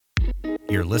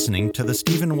You're listening to the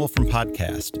Stephen Wolfram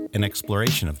Podcast, an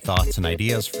exploration of thoughts and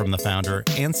ideas from the founder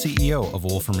and CEO of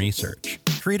Wolfram Research,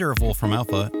 creator of Wolfram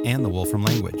Alpha and the Wolfram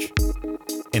Language.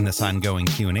 In this ongoing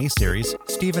Q&A series,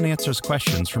 Stephen answers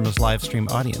questions from his live stream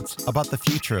audience about the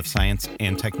future of science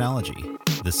and technology.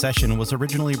 The session was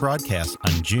originally broadcast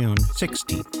on June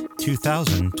 16,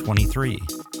 2023.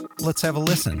 Let's have a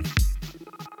listen.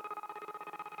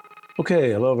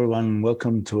 Okay, hello everyone.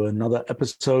 Welcome to another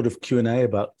episode of Q&A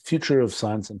about future of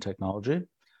science and technology.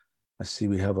 I see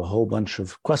we have a whole bunch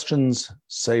of questions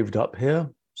saved up here,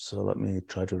 so let me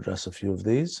try to address a few of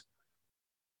these.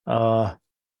 Question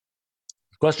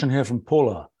here from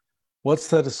Paula. What's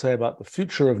there to say about the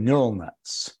future of neural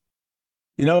nets?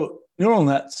 You know, neural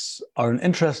nets are an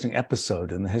interesting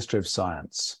episode in the history of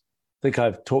science. I think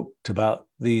I've talked about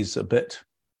these a bit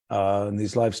in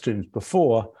these live streams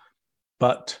before,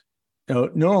 but you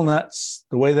know, neural nets,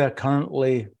 the way they're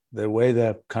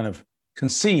kind of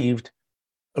conceived,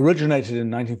 originated in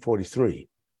 1943.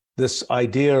 This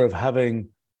idea of having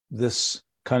this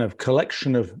kind of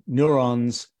collection of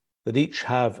neurons that each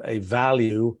have a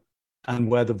value, and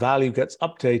where the value gets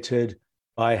updated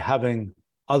by having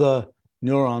other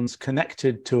neurons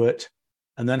connected to it,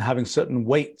 and then having certain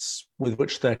weights with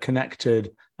which they're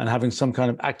connected, and having some kind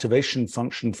of activation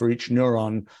function for each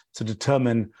neuron to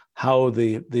determine how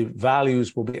the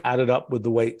values will be added up with the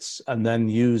weights and then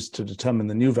used to determine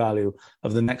the new value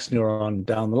of the next neuron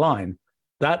down the line.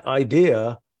 That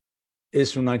idea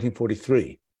is from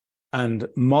 1943. And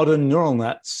modern neural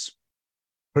nets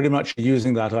pretty much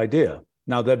using that idea.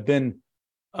 Now, there've been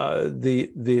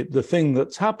the thing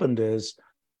that's happened is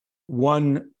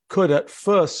one could at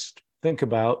first think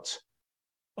about,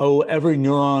 oh, every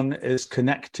neuron is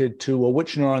connected to, or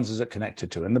which neurons is it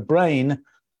connected to? In the brain,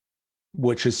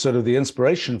 which is sort of the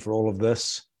inspiration for all of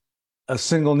this, a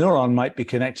single neuron might be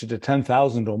connected to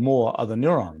 10,000 or more other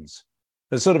neurons.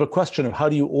 There's sort of a question of how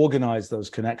do you organize those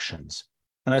connections?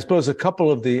 And I suppose a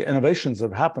couple of the innovations that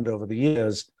have happened over the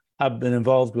years have been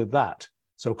involved with that.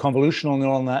 So convolutional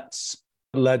neural nets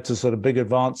led to sort of big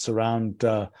advance around,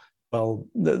 the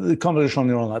convolutional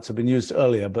neural nets have been used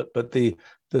earlier, but the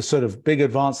sort of big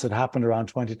advance that happened around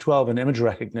 2012 in image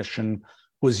recognition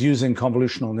was using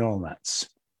convolutional neural nets.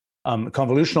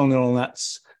 Convolutional neural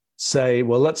nets say,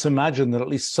 well, let's imagine that at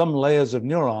least some layers of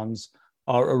neurons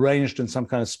are arranged in some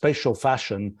kind of spatial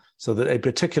fashion so that a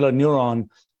particular neuron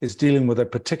is dealing with a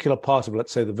particular part of,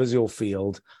 let's say, the visual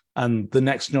field, and the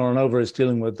next neuron over is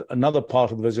dealing with another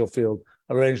part of the visual field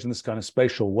arranged in this kind of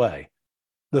spatial way.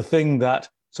 The thing that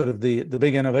sort of the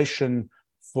big innovation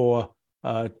for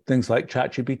things like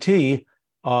ChatGPT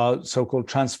are so-called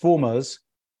transformers.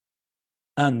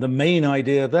 And the main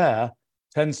idea there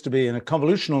tends to be in a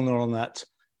convolutional neural net,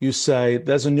 you say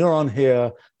there's a neuron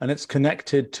here and it's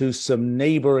connected to some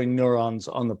neighboring neurons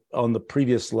on the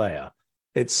previous layer.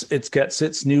 It gets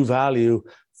its new value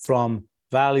from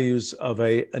values of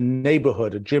a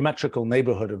neighborhood, a geometrical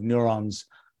neighborhood of neurons,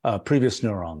 previous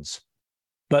neurons.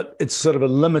 But it's sort of a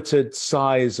limited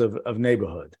size of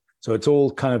neighborhood. So it's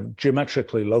all kind of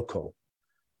geometrically local.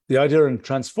 The idea in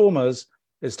transformers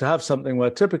is to have something where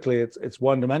typically it's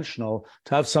one-dimensional,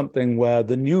 to have something where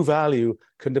the new value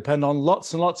can depend on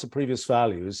lots and lots of previous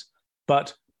values,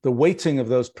 but the weighting of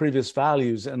those previous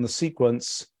values in the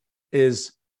sequence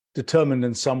is determined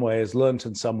in some way, is learned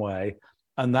in some way,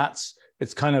 and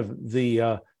it's kind of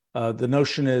the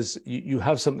notion is you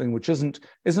have something which isn't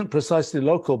precisely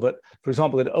local, but for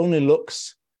example, it only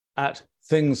looks at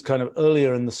things kind of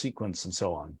earlier in the sequence and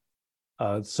so on,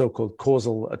 so-called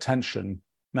causal attention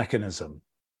mechanism.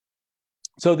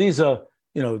 So these are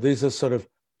sort of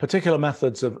particular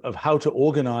methods of how to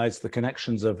organize the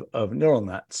connections of neural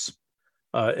nets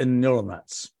in neural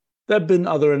nets. There have been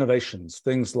other innovations,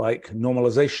 things like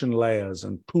normalization layers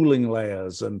and pooling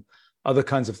layers and other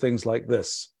kinds of things like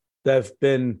this. There's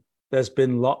been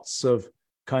lots of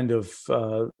kind of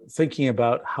thinking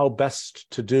about how best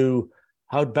to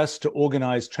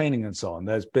organize training and so on.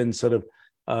 There's been sort of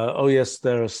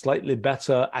there are slightly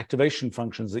better activation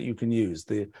functions that you can use.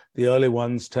 The early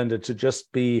ones tended to just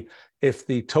be, if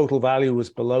the total value was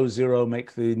below 0,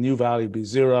 make the new value be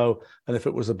 0, and if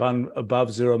it was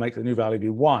above 0, make the new value be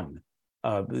 1.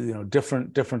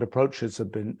 Different approaches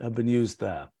have been used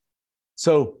there.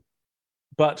 So,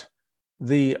 but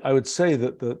I would say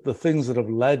that the things that have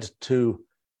led to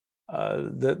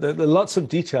the lots of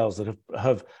details that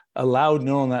have allowed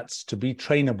neural nets to be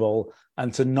trainable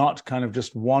and to not kind of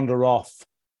just wander off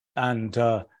and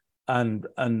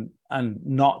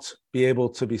not be able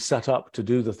to be set up to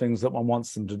do the things that one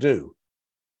wants them to do.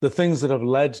 The things that have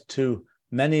led to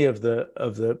many of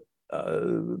the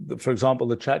for example,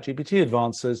 the ChatGPT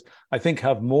advances, I think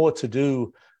have more to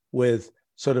do with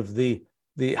sort of the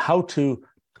how to,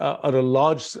 at a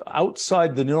large,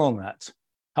 outside the neural net,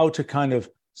 how to kind of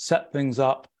set things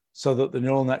up so that the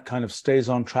neural net kind of stays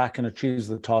on track and achieves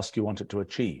the task you want it to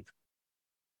achieve.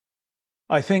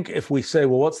 I think if we say,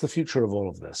 well, what's the future of all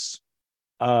of this?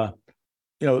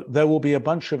 There will be a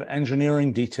bunch of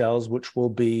engineering details which will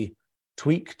be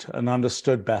tweaked and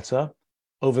understood better.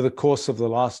 Over the course of the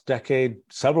last decade,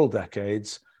 several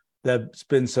decades, there's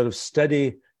been sort of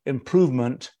steady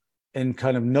improvement in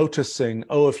kind of noticing,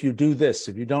 if you do this,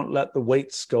 if you don't let the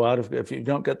weights go out of, if you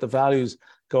don't get the values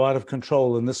go out of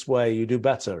control in this way, you do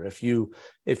better. If you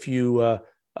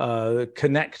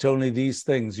connect only these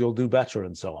things, you'll do better,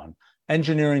 and so on.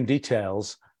 Engineering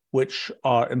details which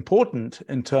are important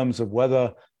in terms of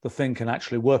whether the thing can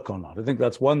actually work or not. I think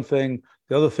that's one thing.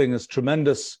 The other thing is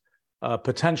tremendous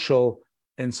potential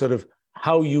in sort of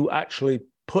how you actually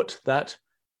put that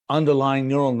underlying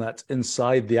neural net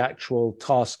inside the actual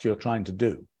task you're trying to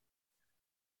do.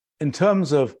 In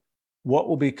terms of what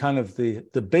will be kind of the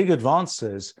big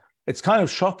advances, it's kind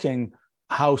of shocking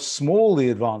how small the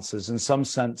advances, in some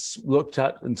sense, looked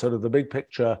at in sort of the big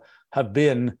picture, have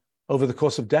been over the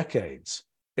course of decades.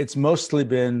 It's mostly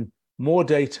been more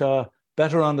data,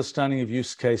 better understanding of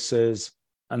use cases,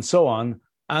 and so on,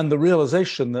 and the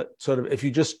realization that sort of if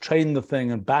you just train the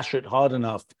thing and bash it hard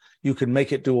enough, you can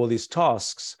make it do all these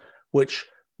tasks, which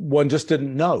one just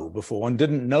didn't know before. One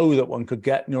didn't know that one could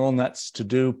get neural nets to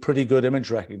do pretty good image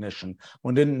recognition.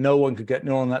 One didn't know one could get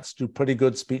neural nets to do pretty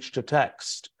good speech to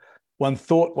text. One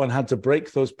thought one had to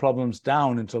break those problems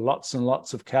down into lots and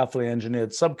lots of carefully engineered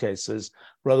subcases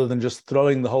rather than just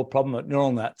throwing the whole problem at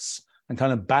neural nets and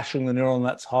kind of bashing the neural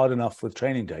nets hard enough with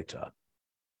training data.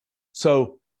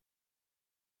 So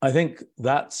I think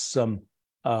that's there'll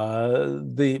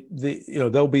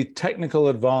be technical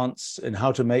advance in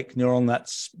how to make neural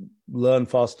nets learn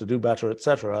faster, do better,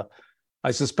 etc. I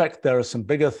suspect there are some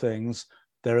bigger things.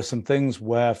 There are some things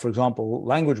where, for example,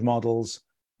 language models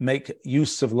make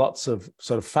use of lots of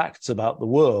sort of facts about the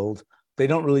world. They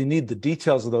don't really need the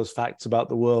details of those facts about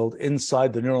the world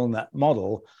inside the neural net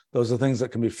model. Those are things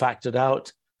that can be factored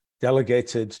out,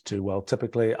 delegated to, well,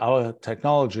 typically our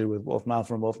technology with Wolfram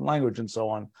Alpha and Wolfram Language and so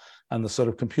on, and the sort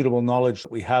of computable knowledge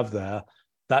that we have there.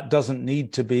 That doesn't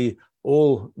need to be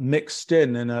all mixed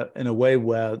in a way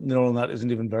where neural net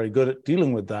isn't even very good at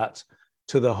dealing with that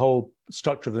to the whole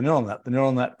structure of the neural net. The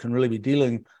neural net can really be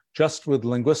dealing just with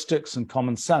linguistics and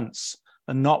common sense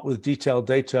and not with detailed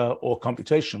data or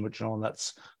computation, which neural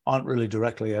nets aren't really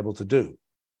directly able to do.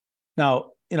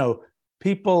 Now,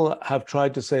 people have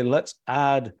tried to say, let's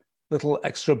add little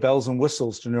extra bells and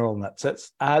whistles to neural nets.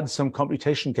 Let's add some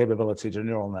computation capability to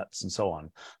neural nets and so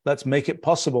on. Let's make it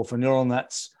possible for neural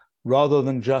nets, rather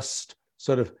than just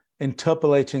sort of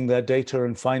interpolating their data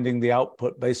and finding the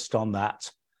output based on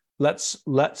that. Let's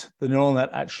let the neural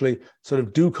net actually sort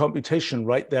of do computation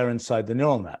right there inside the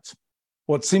neural net.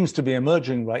 What seems to be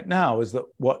emerging right now is that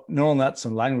what neural nets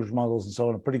and language models and so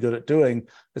on are pretty good at doing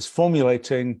is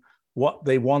formulating what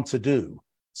they want to do.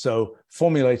 So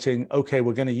formulating, okay,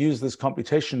 we're going to use this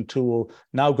computation tool,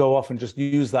 now go off and just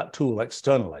use that tool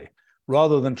externally,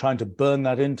 rather than trying to burn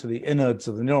that into the innards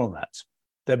of the neural net.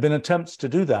 There have been attempts to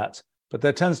do that, but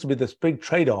there tends to be this big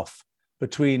trade-off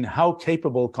between how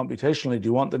capable computationally do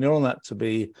you want the neural net to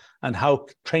be and how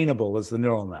trainable is the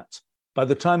neural net. By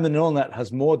the time the neural net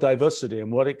has more diversity in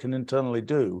what it can internally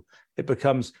do, it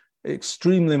becomes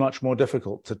extremely much more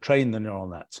difficult to train the neural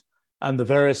net. And the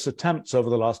various attempts over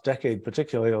the last decade,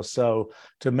 particularly or so,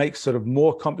 to make sort of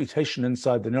more computation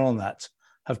inside the neural net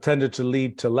have tended to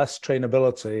lead to less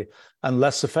trainability and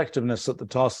less effectiveness at the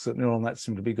tasks that neural nets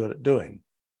seem to be good at doing.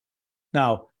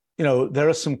 Now, there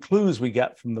are some clues we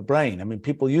get from the brain. I mean,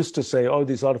 people used to say,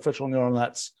 these artificial neural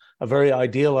nets are very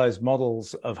idealized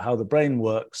models of how the brain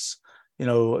works.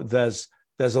 There's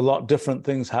a lot different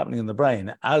things happening in the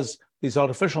brain. As these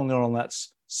artificial neural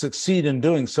nets succeed in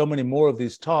doing so many more of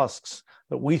these tasks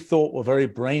that we thought were very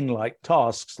brain-like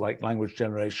tasks, like language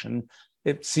generation,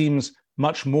 it seems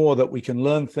much more that we can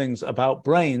learn things about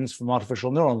brains from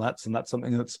artificial neural nets, and that's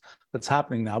something that's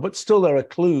happening now. But still, there are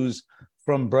clues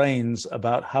from brains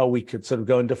about how we could sort of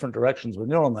go in different directions with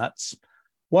neural nets.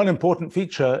 One important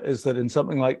feature is that in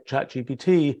something like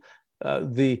ChatGPT,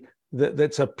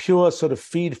 that's a pure sort of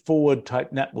feed-forward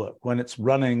type network. When it's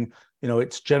running,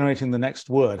 it's generating the next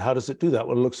word. How does it do that?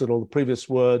 Well, it looks at all the previous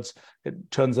words,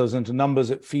 it turns those into numbers,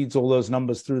 it feeds all those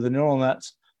numbers through the neural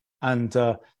nets, and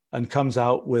comes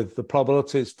out with the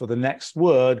probabilities for the next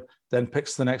word, then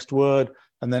picks the next word,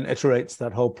 and then iterates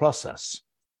that whole process.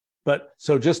 But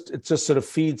so it just sort of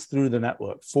feeds through the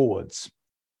network forwards.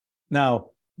 Now,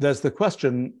 there's the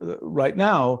question right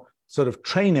now, sort of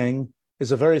training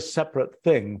is a very separate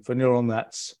thing for neural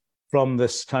nets from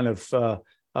this kind of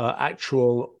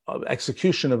actual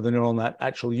execution of the neural net,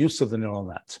 actual use of the neural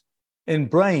net. In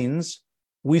brains,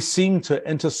 we seem to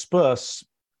intersperse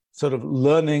sort of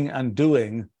learning and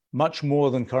doing much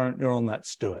more than current neural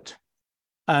nets do it.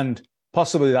 And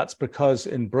possibly that's because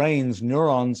in brains,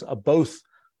 neurons are both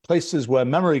places where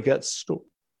memory gets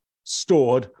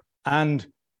stored and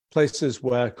places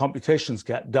where computations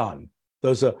get done.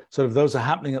 Those are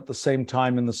happening at the same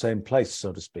time in the same place,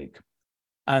 so to speak.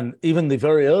 And even the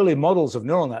very early models of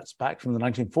neural nets back from the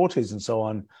 1940s and so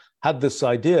on had this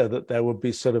idea that there would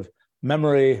be sort of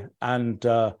memory and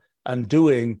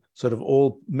doing sort of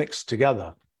all mixed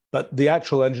together. But the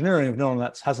actual engineering of neural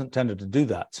nets hasn't tended to do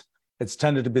that. It's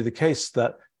tended to be the case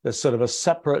that there's sort of a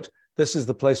separate, this is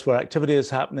the place where activity is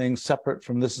happening, separate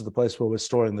from this is the place where we're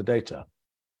storing the data.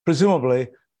 Presumably,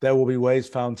 there will be ways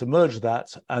found to merge that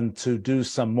and to do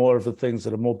some more of the things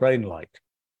that are more brain-like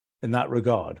in that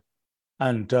regard.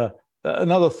 And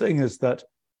another thing is that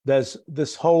there's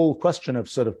this whole question of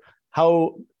sort of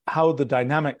how the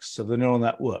dynamics of the neural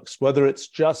net works, whether it's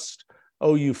just,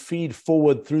 oh, you feed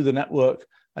forward through the network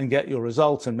and get your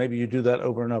results, and maybe you do that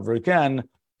over and over again,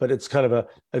 but it's kind of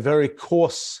a very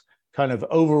coarse kind of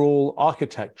overall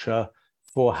architecture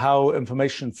for how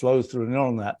information flows through a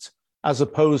neural net, as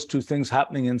opposed to things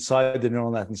happening inside the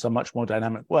neural net in some much more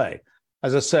dynamic way.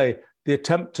 As I say, the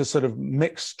attempt to sort of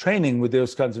mix training with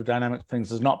those kinds of dynamic things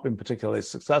has not been particularly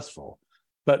successful.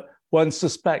 But one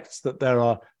suspects that there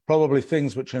are probably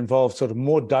things which involve sort of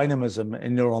more dynamism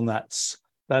in neural nets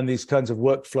than these kinds of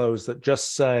workflows that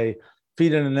just say,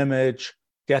 feed in an image,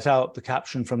 get out the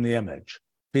caption from the image.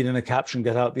 Feed in a caption,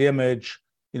 get out the image,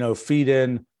 feed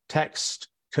in text,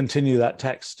 continue that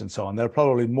text, and so on. There are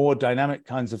probably more dynamic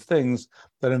kinds of things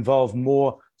that involve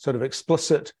more sort of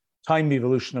explicit time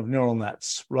evolution of neural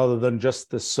nets rather than just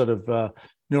this sort of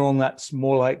neural nets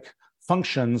more like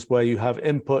functions where you have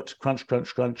input, crunch,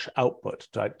 crunch, crunch, output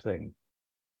type thing.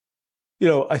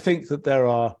 I think that there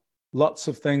are lots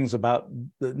of things about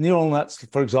the neural nets,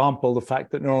 for example, the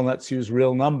fact that neural nets use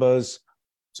real numbers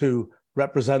to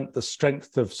represent the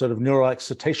strength of sort of neural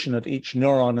excitation at each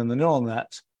neuron in the neural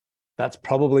net. That's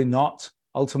probably not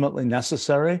ultimately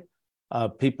necessary.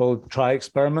 People try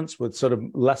experiments with sort of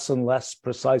less and less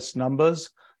precise numbers,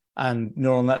 and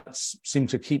neural nets seem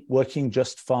to keep working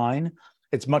just fine.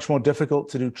 It's much more difficult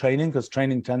to do training because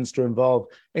training tends to involve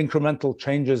incremental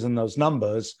changes in those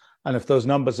numbers. And if those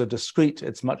numbers are discrete,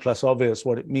 it's much less obvious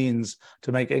what it means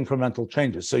to make incremental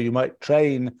changes. So you might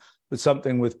train with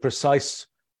something with precise,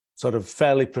 sort of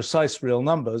fairly precise real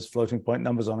numbers, floating point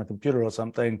numbers on a computer or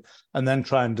something, and then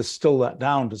try and distill that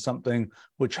down to something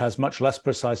which has much less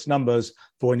precise numbers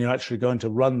for when you're actually going to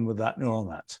run with that neural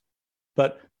net.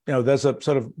 But there's a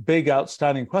sort of big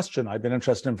outstanding question I've been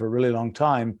interested in for a really long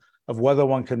time of whether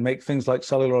one can make things like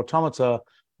cellular automata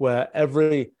where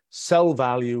every cell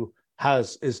value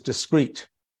is discrete,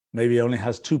 maybe only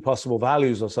has two possible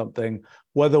values or something,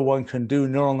 whether one can do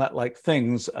neural net-like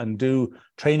things and do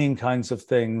training kinds of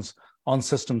things on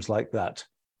systems like that.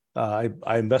 I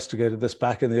investigated this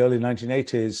back in the early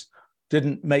 1980s,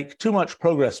 didn't make too much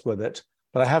progress with it,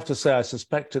 but I have to say I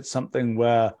suspect it's something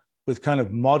where with kind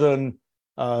of modern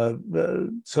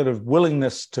sort of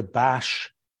willingness to bash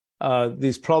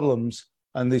these problems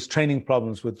and these training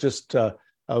problems with just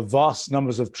vast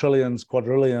numbers of trillions,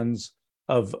 quadrillions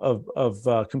of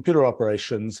computer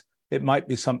operations, it might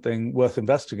be something worth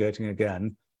investigating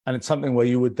again. And it's something where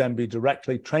you would then be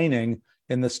directly training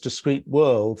in this discrete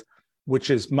world, which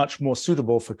is much more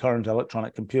suitable for current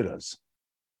electronic computers.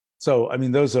 So,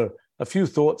 those are a few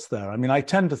thoughts there. I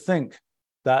tend to think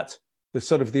that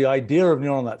the idea of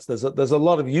neural nets, there's a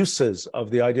lot of uses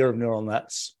of the idea of neural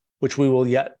nets, which we will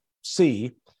yet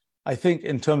see. I think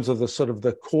in terms of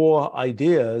the core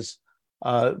ideas,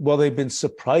 they've been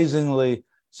surprisingly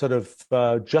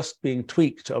just being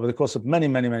tweaked over the course of many,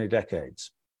 many, many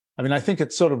decades. I think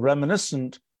it's sort of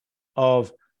reminiscent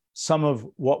of some of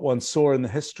what one saw in the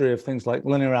history of things like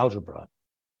linear algebra.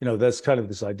 There's kind of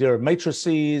this idea of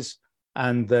matrices,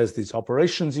 and there's these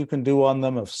operations you can do on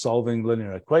them of solving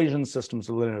linear equations, systems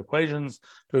of linear equations,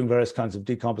 doing various kinds of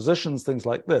decompositions, things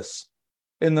like this.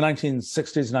 In the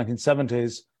 1960s,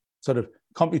 1970s, sort of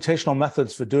computational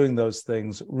methods for doing those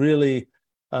things really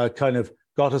kind of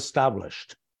got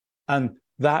established. And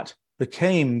that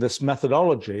became this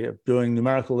methodology of doing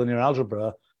numerical linear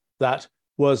algebra that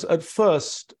was at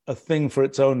first a thing for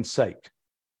its own sake.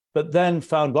 but then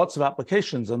found lots of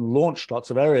applications and launched lots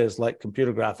of areas like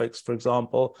computer graphics, for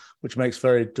example, which makes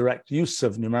very direct use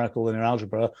of numerical linear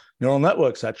algebra. Neural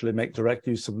networks actually make direct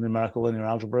use of numerical linear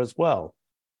algebra as well.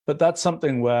 But that's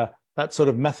something where that sort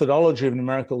of methodology of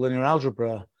numerical linear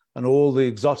algebra and all the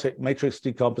exotic matrix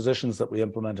decompositions that we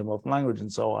implement in Wolfram language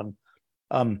and so on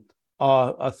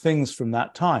are things from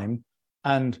that time.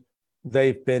 And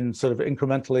they've been sort of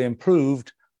incrementally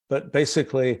improved, but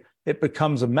basically it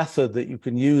becomes a method that you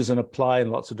can use and apply in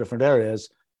lots of different areas.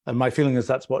 And my feeling is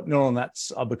that's what neural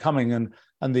nets are becoming.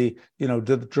 And the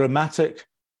dramatic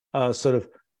sort of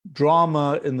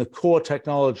drama in the core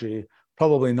technology,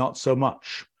 probably not so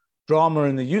much. Drama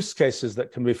in the use cases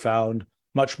that can be found,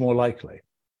 much more likely.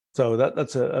 So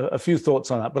that's a few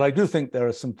thoughts on that. But I do think there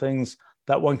are some things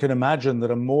that one can imagine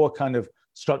that are more kind of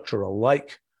structural,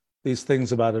 like these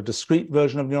things about a discrete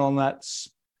version of neural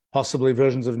nets, possibly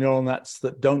versions of neural nets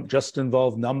that don't just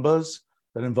involve numbers,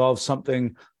 that involve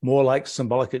something more like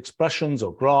symbolic expressions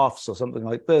or graphs or something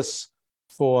like this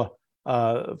for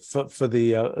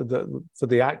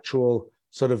the actual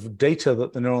sort of data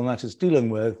that the neural net is dealing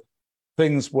with,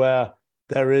 things where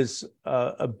there is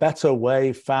a better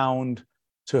way found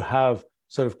to have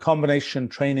sort of combination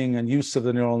training and use of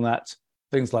the neural net,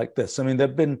 things like this. I mean, there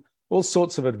have been all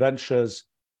sorts of adventures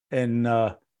in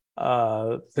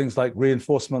things like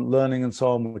reinforcement learning and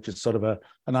so on, which is sort of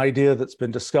an idea that's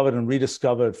been discovered and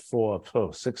rediscovered for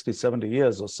 60, 70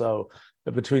 years or so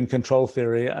between control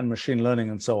theory and machine learning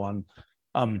and so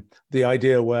on. The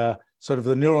idea where sort of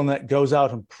the neural net goes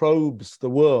out and probes the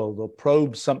world or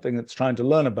probes something it's trying to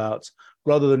learn about,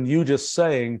 rather than you just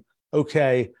saying,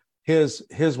 okay, here's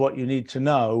what you need to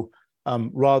know.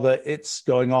 Rather, it's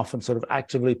going off and sort of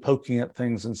actively poking at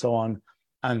things and so on,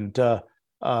 and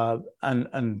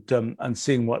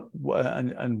seeing what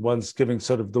and one's giving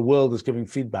sort of the world is giving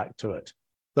feedback to it.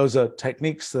 Those are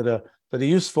techniques that are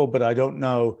useful, but I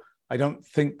don't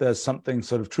think there's something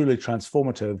sort of truly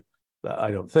transformative that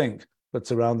I don't think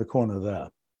that's around the corner there.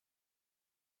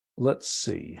 Let's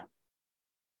see.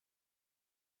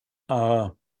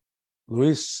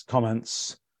 Luis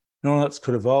comments, neural nets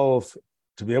could evolve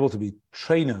to be able to be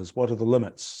trainers. What are the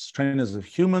limits? Trainers of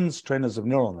humans, trainers of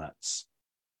neural nets.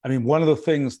 I mean, one of the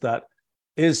things that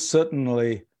is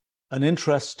certainly an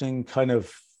interesting kind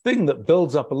of thing that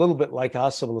builds up a little bit like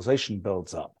our civilization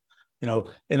builds up. You know,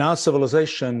 in our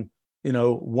civilization, you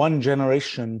know, one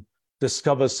generation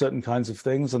discovers certain kinds of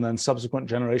things, and then subsequent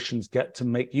generations get to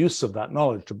make use of that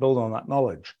knowledge, to build on that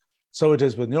knowledge. So it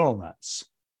is with neural nets.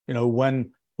 You know,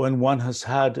 when one has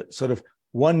had sort of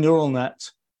one neural net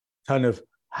kind of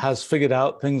has figured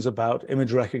out things about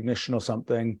image recognition or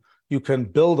something, you can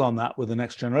build on that with the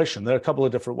next generation. There are a couple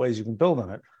of different ways you can build on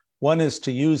it. One is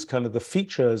to use kind of the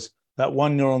features that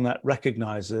one neural net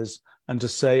recognizes and to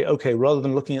say, okay, rather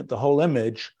than looking at the whole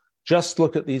image, just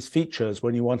look at these features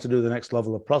when you want to do the next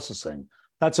level of processing.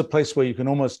 That's a place where you can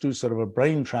almost do sort of a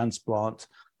brain transplant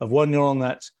of one neural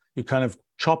net. You kind of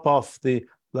chop off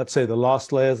let's say the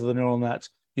last layers of the neural net.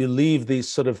 You leave these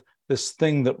sort of this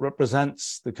thing that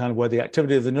represents the kind of where the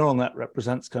activity of the neural net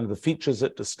represents kind of the features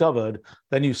it discovered.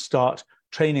 Then you start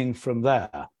training from there.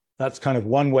 That's kind of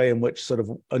one way in which sort of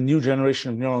a new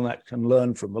generation of neural net can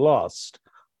learn from the last.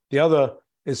 The other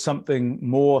is something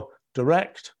more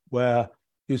direct, where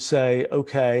you say,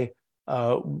 okay,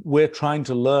 we're trying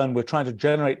to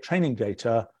generate training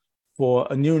data for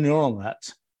a new neural net.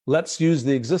 Let's use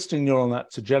the existing neural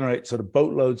net to generate sort of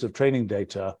boatloads of training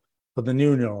data for the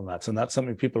new neural nets. And that's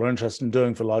something people are interested in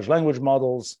doing for large language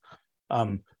models.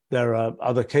 There are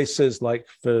other cases like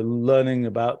for learning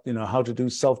about, you know, how to do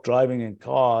self-driving in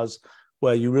cars,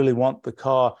 where you really want the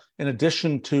car, in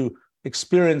addition to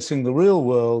experiencing the real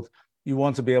world, you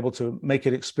want to be able to make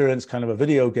it experience kind of a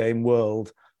video game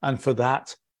world. And for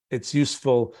that, it's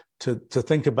useful to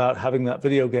think about having that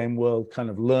video game world kind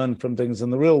of learn from things in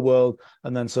the real world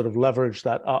and then sort of leverage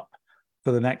that up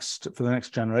for the next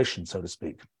generation, so to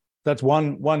speak. That's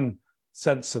one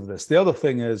sense of this. The other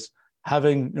thing is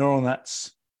having neural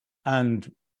nets and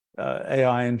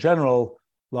AI in general,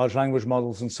 large language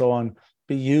models and so on,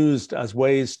 be used as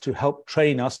ways to help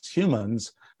train us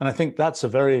humans. And I think that's a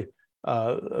very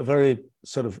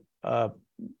sort of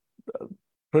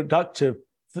productive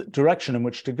direction in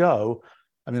which to go.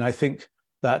 I mean, I think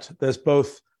that there's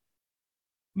both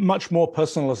much more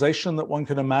personalization that one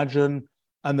can imagine,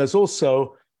 and there's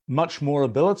also much more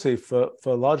ability for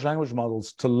large language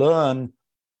models to learn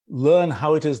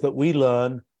how it is that we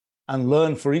learn, and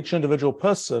learn for each individual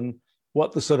person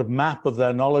what the sort of map of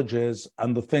their knowledge is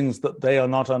and the things that they are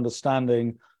not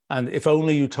understanding. And if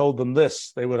only you told them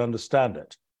this, they would understand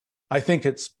it. I think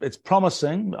it's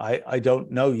promising. I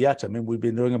don't know yet. I mean, we've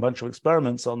been doing a bunch of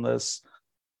experiments on this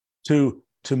to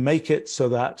make it so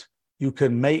that you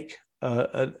can make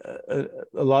a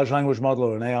large language model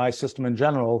or an AI system in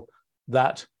general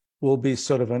that will be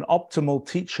sort of an optimal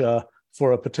teacher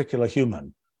for a particular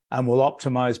human and will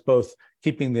optimize both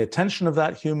keeping the attention of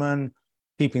that human,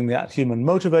 keeping that human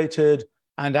motivated,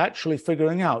 and actually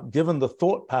figuring out, given the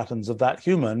thought patterns of that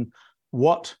human,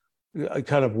 what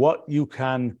you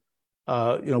can,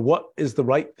 what is the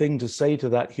right thing to say to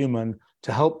that human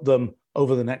to help them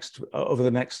over the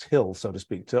next hill, so to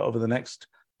speak, over the next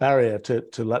barrier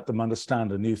to let them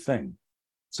understand a new thing.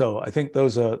 So I think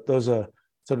those are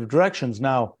sort of directions.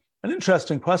 Now, an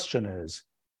interesting question is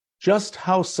just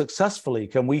how successfully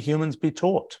can we humans be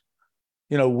taught?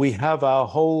 We have our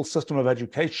whole system of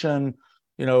education.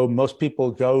 Most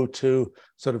people go to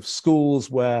sort of schools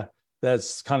where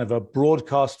there's kind of a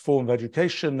broadcast form of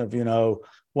education of,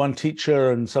 one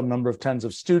teacher and some number of tens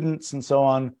of students and so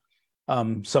on.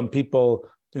 Some people,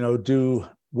 do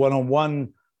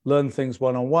one-on-one, learn things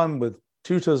one-on-one with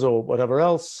tutors or whatever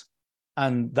else.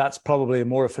 And that's probably a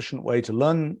more efficient way to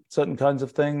learn certain kinds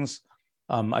of things.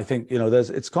 I think,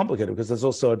 it's complicated because there's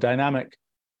also a dynamic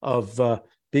of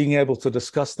being able to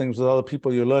discuss things with other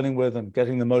people you're learning with and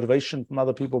getting the motivation from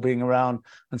other people being around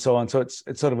and so on. So it's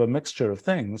sort of a mixture of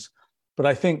things. But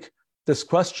I think this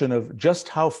question of just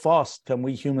how fast can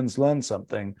we humans learn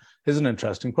something is an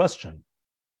interesting question.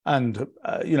 And,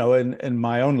 in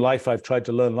my own life, I've tried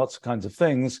to learn lots of kinds of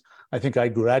things. I think I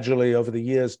gradually over the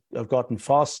years have gotten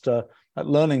faster at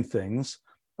learning things,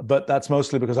 but that's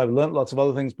mostly because I've learned lots of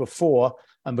other things before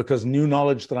and because new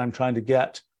knowledge that I'm trying to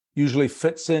get usually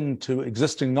fits into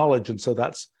existing knowledge. And so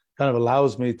that's kind of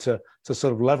allows me to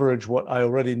sort of leverage what I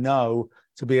already know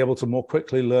to be able to more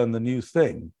quickly learn the new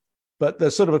thing. But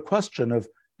there's sort of a question of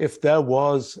if there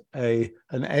was an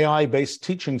AI-based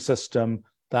teaching system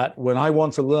that when I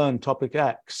want to learn topic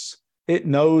X, it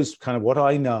knows kind of what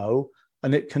I know,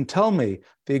 and it can tell me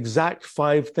the exact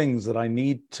 5 things that I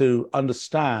need to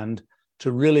understand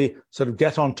to really sort of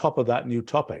get on top of that new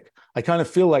topic. I kind of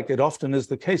feel like it often is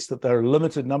the case that there are a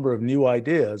limited number of new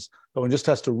ideas, but one just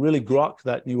has to really grok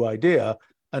that new idea,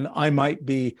 and I might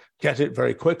get it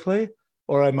very quickly,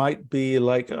 or I might be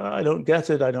like, I don't get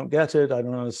it, I don't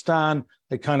understand.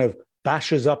 It kind of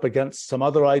bashes up against some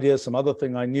other idea, some other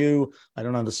thing I knew, I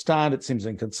don't understand. It seems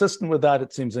inconsistent with that.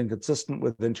 It seems inconsistent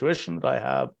with the intuition that I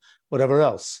have, whatever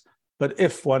else. But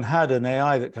if one had an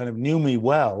AI that kind of knew me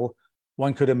well,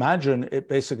 one could imagine it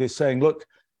basically saying, look,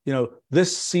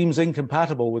 this seems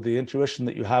incompatible with the intuition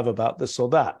that you have about this or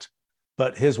that,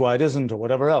 but here's why it isn't, or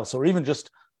whatever else. Or even just,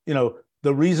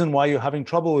 the reason why you're having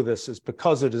trouble with this is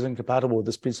because it is incompatible with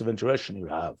this piece of intuition you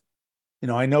have.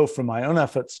 I know from my own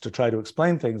efforts to try to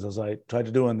explain things, as I try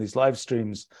to do on these live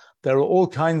streams, there are all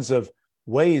kinds of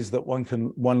ways that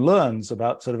one learns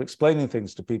about sort of explaining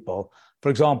things to people. For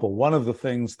example, one of the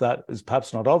things that is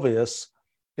perhaps not obvious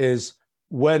is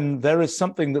when there is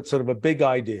something that's sort of a big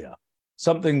idea,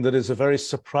 something that is a very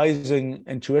surprising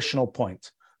intuitional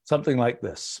point, something like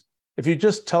this. If you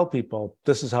just tell people,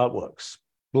 this is how it works,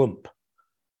 bloomp,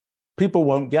 people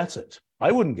won't get it.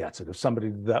 I wouldn't get it if somebody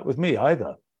did that with me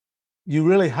either. You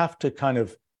really have to kind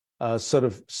of sort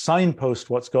of signpost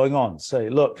what's going on. Say,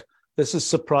 look, this is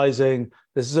surprising.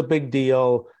 This is a big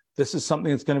deal. This is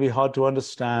something that's going to be hard to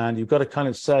understand. You've got to kind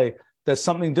of say, there's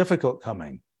something difficult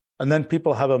coming. And then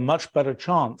people have a much better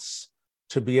chance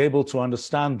to be able to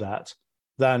understand that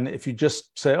than if you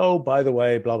just say, oh, by the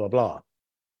way, blah, blah, blah.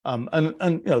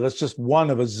 And that's just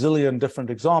one of a zillion different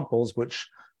examples, which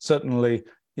certainly,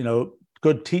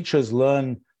 good teachers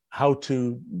learn how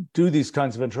to do these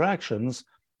kinds of interactions.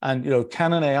 And,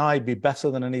 can an AI be better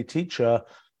than any teacher,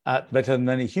 better than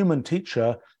any human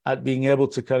teacher at being able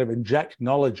to kind of inject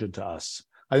knowledge into us?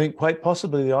 I think quite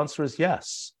possibly the answer is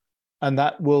yes. And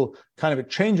that will kind of, it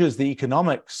changes the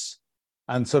economics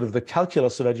and sort of the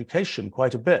calculus of education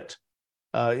quite a bit.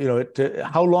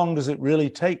 How long does it really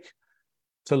take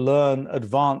to learn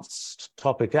advanced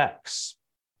topic X?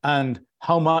 And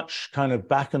how much kind of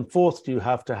back and forth do you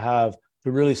have to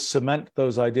really cement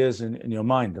those ideas in your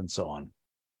mind and so on?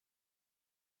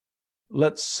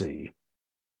 Let's see.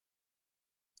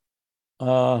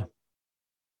 Des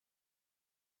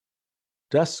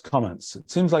comments. It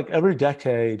seems like every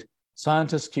decade,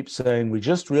 scientists keep saying, we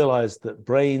just realized that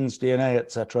brains, DNA,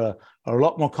 etc., are a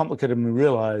lot more complicated than we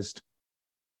realized.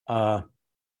 How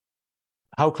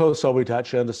close are we to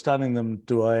actually understanding them?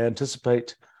 Do I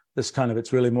anticipate this kind of,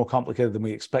 it's really more complicated than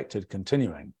we expected,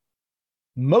 continuing?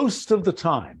 Most of the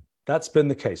time, that's been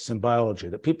the case in biology,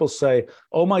 that people say,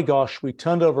 oh my gosh, we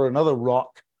turned over another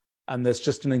rock and there's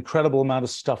just an incredible amount of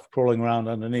stuff crawling around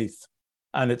underneath,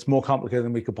 and it's more complicated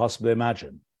than we could possibly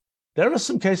imagine. There are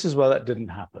some cases where that didn't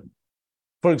happen.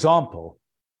 For example,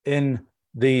 in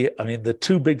the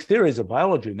two big theories of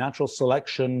biology, natural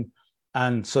selection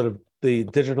and sort of the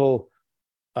digital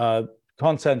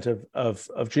content of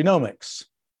genomics,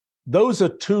 those are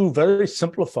two very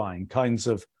simplifying kinds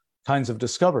of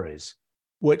discoveries,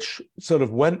 which sort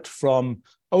of went from,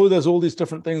 oh, there's all these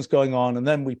different things going on, and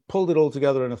then we pulled it all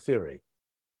together in a theory.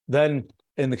 Then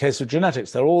in the case of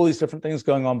genetics, there are all these different things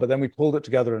going on, but then we pulled it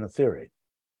together in a theory.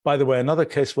 By the way, another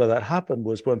case where that happened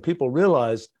was when people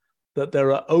realized that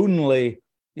there are only,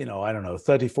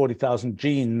 30, 40,000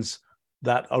 genes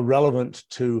that are relevant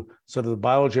to sort of the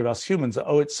biology of us humans.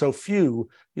 Oh, it's so few.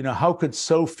 How could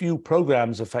so few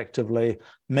programs effectively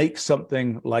make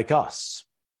something like us?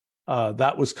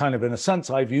 That was kind of, in a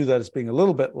sense, I view that as being a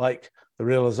little bit like the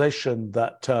realization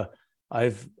that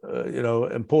I've,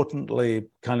 importantly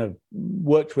kind of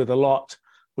worked with a lot,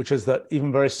 which is that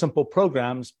even very simple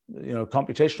programs,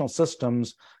 computational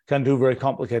systems can do very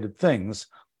complicated things.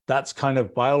 That's kind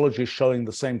of biology showing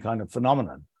the same kind of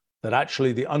phenomenon, that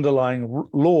actually the underlying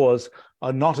laws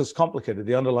are not as complicated.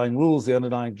 The underlying rules, the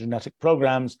underlying genetic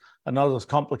programs are not as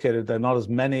complicated. They're not as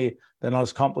many. They're not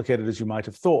as complicated as you might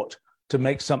have thought to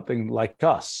make something like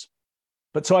us.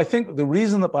 But so I think the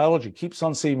reason that biology keeps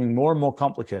on seeming more and more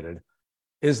complicated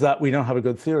is that we don't have a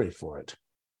good theory for it.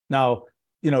 Now,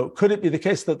 could it be the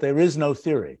case that there is no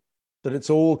theory, that it's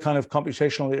all kind of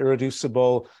computationally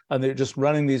irreducible and they're just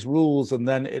running these rules and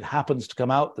then it happens to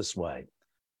come out this way?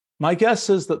 My guess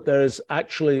is that there is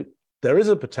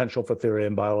a potential for theory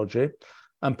in biology.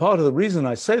 And part of the reason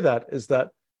I say that is that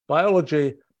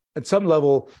biology, at some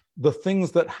level, the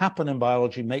things that happen in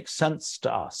biology make sense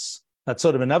to us. That's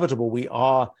sort of inevitable. We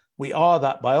are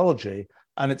that biology.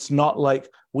 And it's not like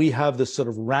we have this sort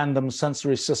of random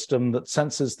sensory system that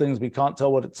senses things we can't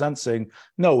tell what it's sensing.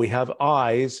 No, we have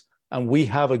eyes and we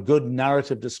have a good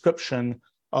narrative description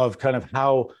of kind of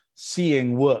how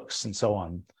seeing works and so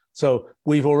on. So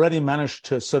we've already managed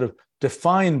to sort of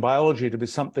define biology to be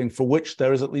something for which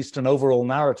there is at least an overall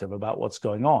narrative about what's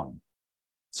going on.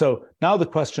 So now the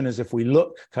question is, if we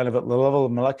look kind of at the level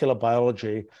of molecular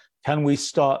biology, can we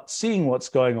start seeing what's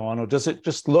going on, or does it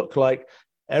just look like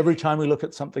every time we look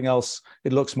at something else,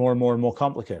 it looks more and more and more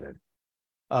complicated?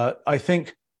 I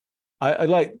think I'd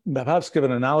like perhaps give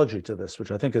an analogy to this,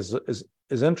 which I think is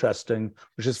interesting,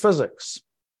 which is physics.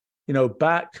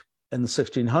 Back in the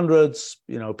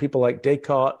 1600s, people like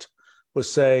Descartes was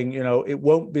saying, it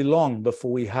won't be long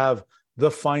before we have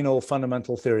the final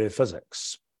fundamental theory of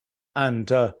physics. And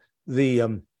but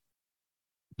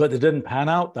it didn't pan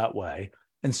out that way.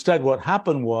 Instead, what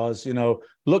happened was,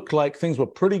 looked like things were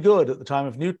pretty good at the time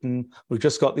of Newton. We've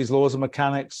just got these laws of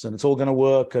mechanics and it's all going to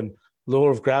work, and law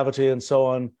of gravity and so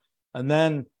on. And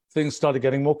then things started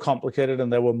getting more complicated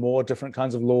and there were more different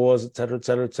kinds of laws, et cetera, et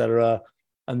cetera, et cetera.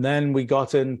 And then we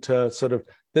got into sort of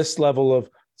this level of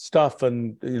stuff,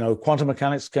 and, quantum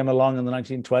mechanics came along in the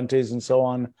 1920s and so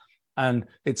on. And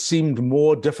it seemed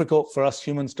more difficult for us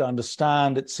humans to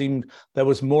understand. It seemed there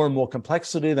was more and more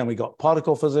complexity. Then we got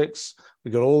particle physics. We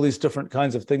got all these different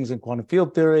kinds of things in quantum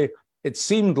field theory. It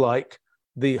seemed like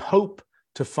the hope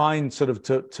to find sort of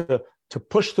to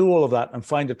push through all of that and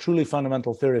find a truly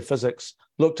fundamental theory of physics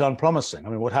looked unpromising. I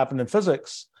mean, what happened in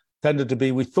physics tended to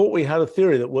be, we thought we had a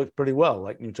theory that worked pretty well,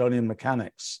 like Newtonian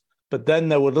mechanics, but then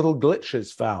there were little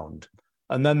glitches found.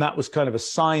 And then that was kind of a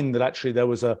sign that actually there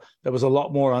was a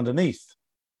lot more underneath.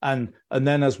 And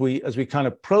then as we kind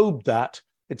of probed that,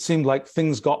 it seemed like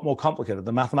things got more complicated.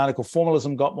 The mathematical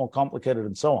formalism got more complicated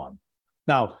and so on.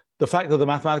 Now, the fact that the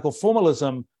mathematical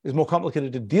formalism is more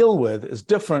complicated to deal with is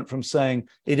different from saying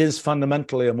it is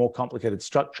fundamentally a more complicated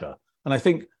structure. And I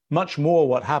think much more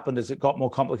what happened is it got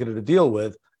more complicated to deal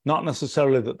with, not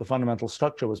necessarily that the fundamental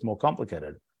structure was more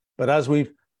complicated. But as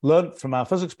we've learned from our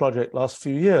physics project last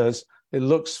few years, it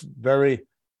looks very,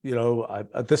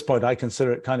 at this point, I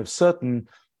consider it kind of certain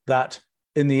that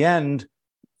in the end,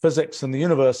 physics and the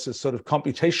universe is sort of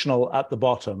computational at the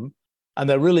bottom. And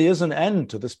there really is an end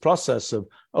to this process of,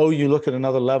 you look at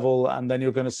another level and then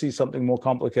you're going to see something more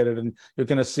complicated and you're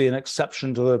going to see an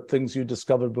exception to the things you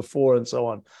discovered before and so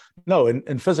on. No,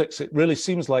 in physics, it really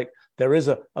seems like there is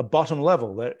a bottom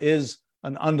level. There is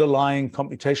an underlying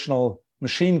computational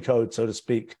machine code, so to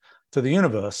speak, to the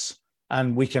universe,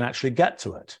 and we can actually get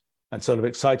to it. And sort of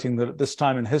exciting that at this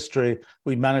time in history,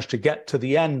 we managed to get to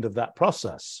the end of that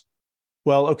process.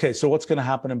 Well, okay, so what's going to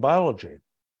happen in biology?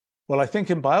 Well, I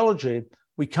think in biology,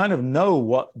 we kind of know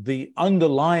what the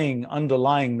underlying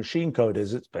machine code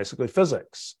is. It's basically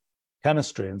physics,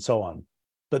 chemistry, and so on.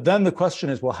 But then the question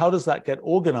is, well, how does that get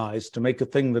organized to make a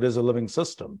thing that is a living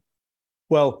system?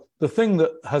 Well, the thing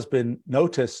that has been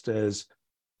noticed is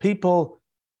people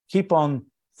keep on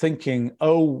thinking,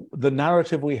 oh, the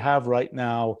narrative we have right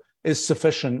now is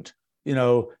sufficient.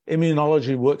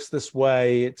 Immunology works this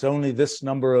way. It's only this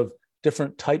number of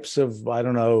different types of, I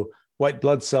don't know, white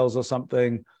blood cells or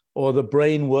something, or the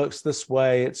brain works this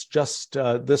way. It's just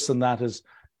this and that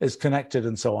is connected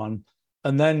and so on.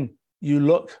 And then you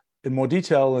look in more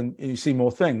detail and you see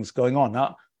more things going on.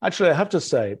 Now, actually, I have to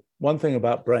say one thing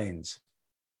about brains.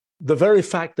 The very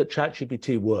fact that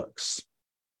ChatGPT works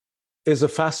is a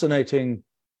fascinating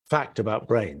fact about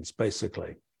brains,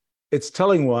 basically. It's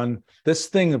telling one this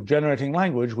thing of generating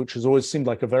language, which has always seemed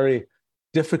like a very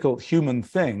difficult human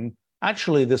thing,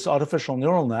 actually this artificial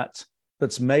neural net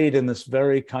that's made in this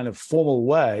very kind of formal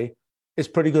way is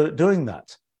pretty good at doing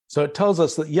that. So it tells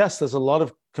us that, yes, there's a lot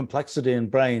of complexity in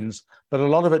brains, but a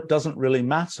lot of it doesn't really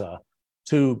matter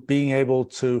to being able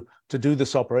to do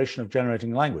this operation of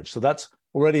generating language. So that's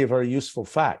already a very useful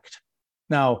fact.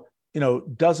 Now,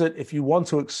 does it, if you want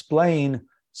to explain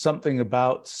something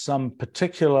about some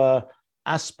particular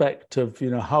aspect of,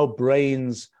 how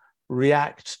brains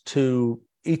react to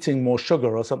eating more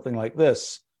sugar or something like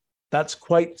this, that's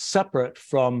quite separate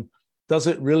from, does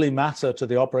it really matter to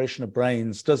the operation of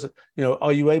brains? Does it,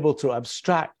 are you able to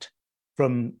abstract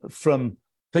from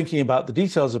thinking about the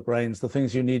details of brains, the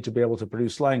things you need to be able to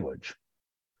produce language?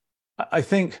 I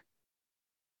think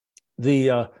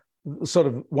the sort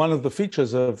of one of the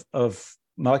features of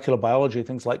molecular biology,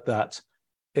 things like that,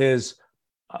 is,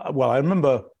 I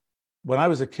remember when I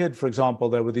was a kid, for example,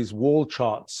 there were these wall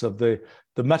charts of the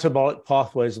metabolic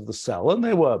pathways of the cell, and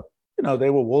they were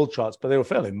wall charts, but they were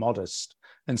fairly modest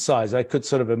in size. I could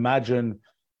sort of imagine,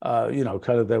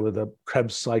 kind of there were the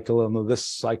Krebs cycle and this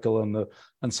cycle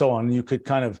and so on. You could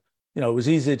kind of, it was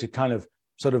easy to kind of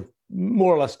sort of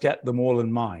more or less get them all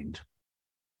in mind.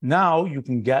 Now you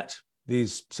can get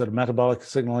these sort of metabolic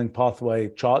signaling pathway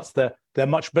charts. They're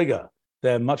much bigger.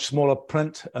 They're much smaller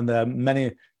print, and there are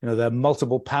many, there are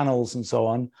multiple panels and so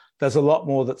on. There's a lot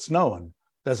more that's known.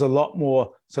 There's a lot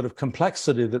more sort of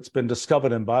complexity that's been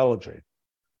discovered in biology.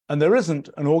 And there isn't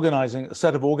a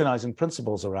set of organizing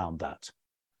principles around that.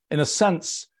 In a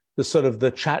sense, the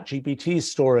ChatGPT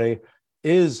story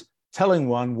is telling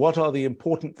one what are the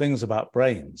important things about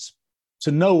brains.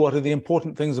 To know what are the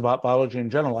important things about biology in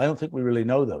general, I don't think we really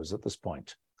know those at this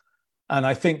point. And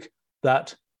I think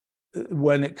that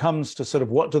when it comes to sort of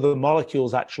what do the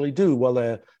molecules actually do, well,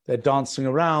 they're dancing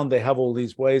around, they have all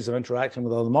these ways of interacting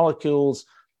with other molecules,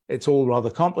 it's all rather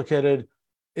complicated.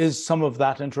 Is some of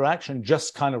that interaction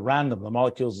just kind of random? The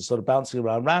molecules are sort of bouncing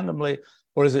around randomly,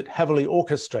 or is it heavily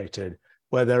orchestrated,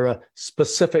 where there are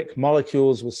specific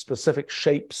molecules with specific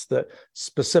shapes that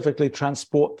specifically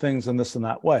transport things in this and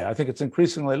that way? I think it's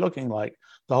increasingly looking like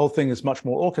the whole thing is much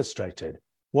more orchestrated.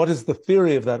 What is the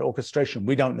theory of that orchestration?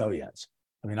 We don't know yet.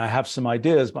 I mean, I have some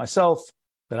ideas myself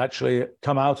that actually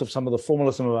come out of some of the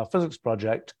formalism of our physics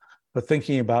project for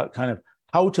thinking about kind of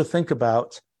how to think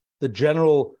about the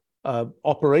general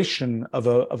operation of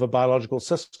a biological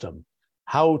system.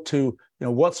 How to,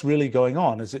 what's really going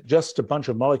on? Is it just a bunch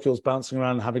of molecules bouncing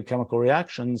around and having chemical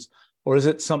reactions? Or is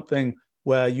it something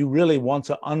where you really want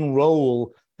to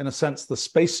unroll, in a sense, the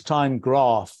space-time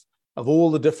graph of all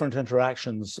the different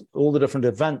interactions, all the different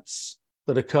events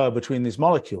that occur between these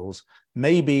molecules?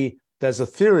 Maybe there's a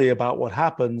theory about what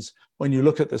happens when you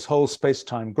look at this whole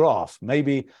space-time graph.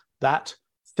 Maybe that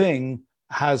thing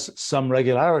has some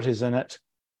regularities in it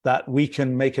that we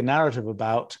can make a narrative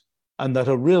about, and that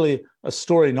are really a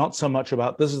story not so much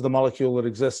about this is the molecule that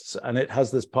exists and it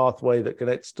has this pathway that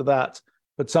connects to that,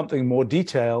 but something more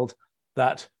detailed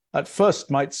that at first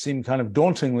might seem kind of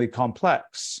dauntingly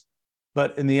complex,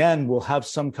 but in the end will have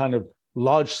some kind of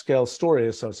large-scale story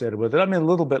associated with it. I mean, a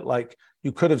little bit like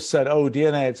you could have said, oh,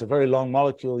 DNA, it's a very long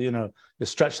molecule, you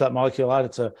stretch that molecule out,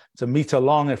 it's a meter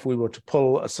long if we were to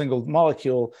pull a single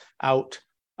molecule out.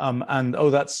 And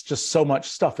that's just so much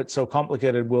stuff. It's so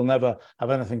complicated, we'll never have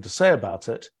anything to say about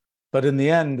it. But in the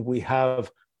end, we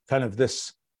have kind of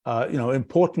this,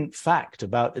 important fact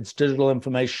about its digital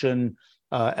information.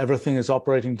 Everything is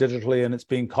operating digitally and it's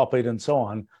being copied and so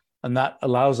on. And that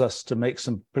allows us to make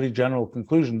some pretty general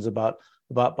conclusions about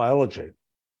biology.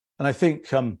 And I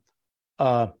think,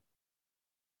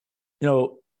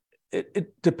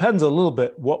 it depends a little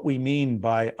bit what we mean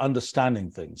by understanding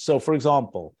things. So, for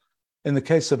example, in the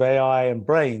case of AI and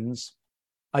brains,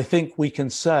 I think we can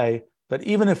say that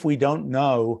even if we don't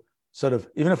know,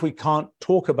 even if we can't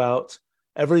talk about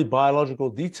every biological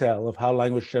detail of how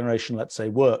language generation, let's say,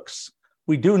 works,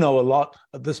 we do know a lot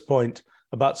at this point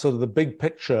about sort of the big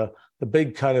picture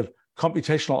big kind of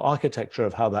computational architecture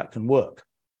of how that can work.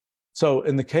 So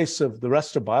in the case of the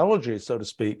rest of biology, so to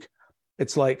speak,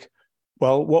 it's like,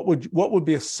 well, what would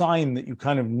be a sign that you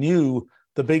kind of knew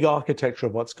the big architecture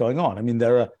of what's going on? I mean,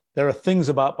 there are things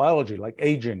about biology like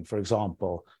aging, for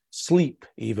example, sleep,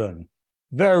 even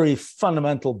very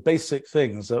fundamental, basic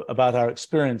things about our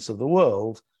experience of the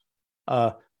world,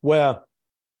 where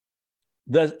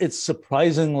it's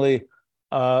surprisingly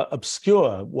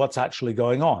obscure what's actually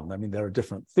going on. I mean, there are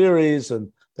different theories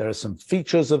and there are some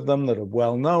features of them that are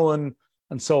well known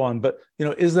and so on. But, you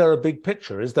know, is there a big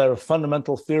picture? Is there a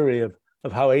fundamental theory of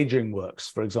how aging works,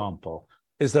 for example?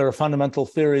 Is there a fundamental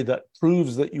theory that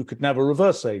proves that you could never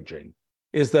reverse aging?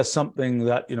 Is there something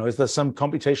that, you know, is there some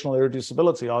computational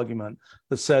irreducibility argument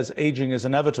that says aging is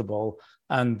inevitable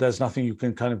and there's nothing you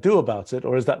can kind of do about it?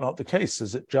 Or is that not the case?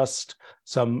 Is it just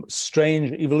some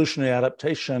strange evolutionary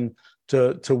adaptation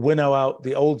to winnow out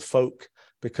the old folk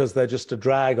because they're just a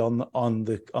drag on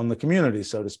the community,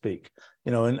 so to speak,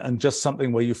 you know, and just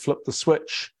something where you flip the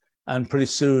switch and pretty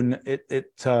soon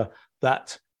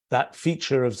that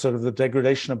feature of sort of the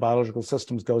degradation of biological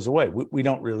systems goes away. We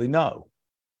don't really know.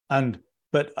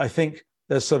 But I think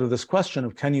there's sort of this question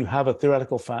of, can you have a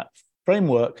theoretical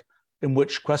framework in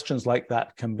which questions like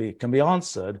that can be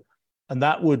answered? And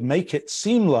that would make it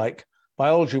seem like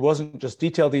biology wasn't just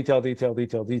detail,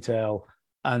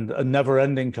 and a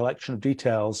never-ending collection of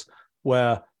details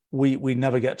where we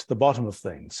never get to the bottom of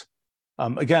things.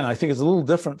 Again, I think it's a little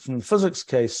different from the physics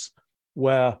case,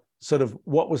 where sort of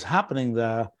what was happening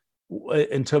there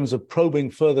in terms of probing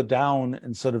further down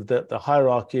in sort of the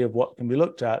hierarchy of what can be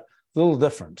looked at, a little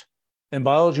different. In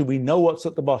biology, we know what's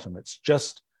at the bottom. It's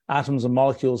just atoms and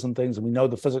molecules and things, and we know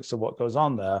the physics of what goes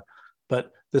on there.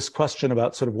 But this question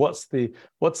about sort of what's the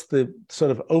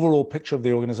sort of overall picture of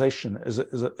the organization is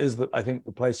I think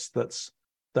the place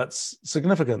that's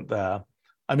significant there.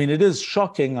 I mean, it is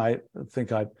shocking. I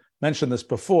think I mentioned this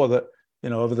before, that, you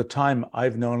know, over the time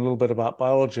I've known a little bit about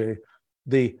biology,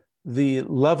 the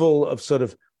level of sort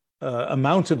of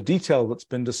amount of detail that's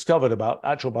been discovered about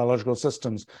actual biological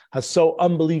systems has so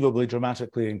unbelievably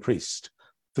dramatically increased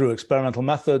through experimental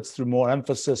methods, through more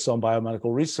emphasis on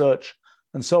biomedical research,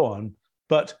 and so on.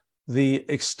 But the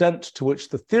extent to which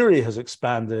the theory has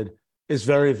expanded is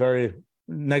very, very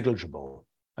negligible.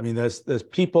 I mean, there's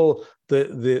people,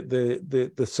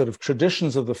 the sort of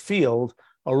traditions of the field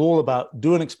are all about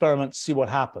do an experiment, see what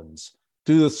happens.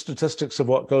 Do the statistics of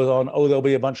what goes on. Oh, there'll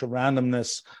be a bunch of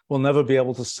randomness. We'll never be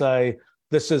able to say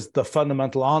this is the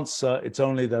fundamental answer. It's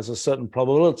only there's a certain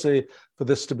probability for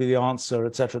this to be the answer,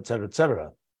 et cetera, et cetera, et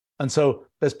cetera. And so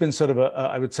there's been sort of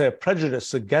I would say, a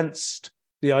prejudice against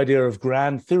the idea of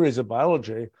grand theories of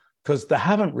biology, because there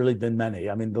haven't really been many.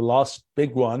 I mean, the last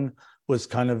big one was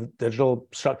kind of digital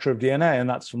structure of DNA, and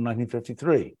that's from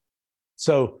 1953.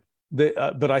 So,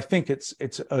 but I think it's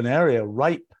an area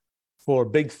ripe for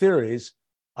big theories.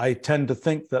 I tend to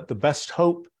think that the best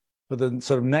hope for the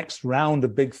sort of next round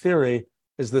of big theory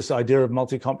is this idea of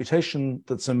multi-computation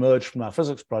that's emerged from our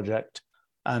physics project.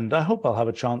 And I hope I'll have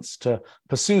a chance to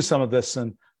pursue some of this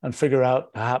and figure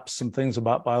out perhaps some things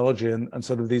about biology and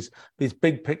sort of these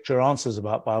big picture answers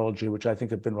about biology, which I think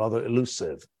have been rather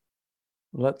elusive.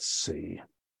 Let's see.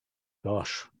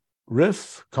 Gosh.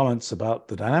 Riff comments about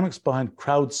the dynamics behind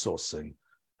crowdsourcing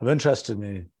have interested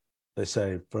me, they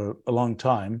say, for a long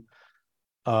time.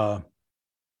 Can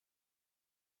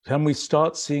we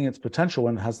start seeing its potential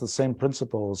when it has the same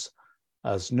principles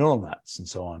as neural nets and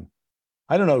so on?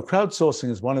 I don't know.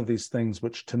 Crowdsourcing is one of these things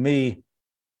which, to me,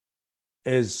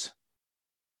 is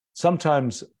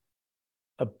sometimes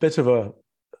a bit of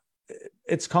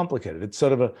it's complicated. It's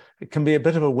sort of it can be a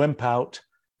bit of a wimp out.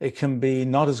 It can be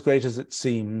not as great as it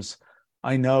seems.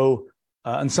 I know,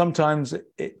 and sometimes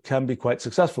it can be quite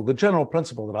successful. The general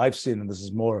principle that I've seen, and this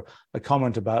is more a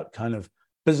comment about kind of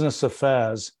business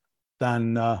affairs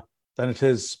than it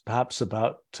is perhaps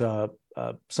about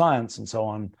science and so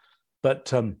on.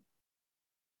 But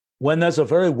when there's a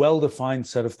very well-defined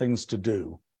set of things to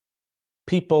do,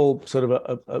 people, sort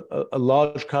of a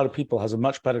large crowd of people has a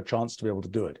much better chance to be able to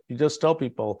do it. You just tell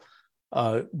people,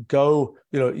 go,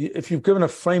 you know, if you've given a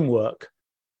framework,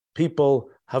 people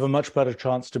have a much better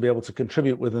chance to be able to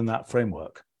contribute within that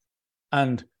framework.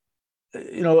 And,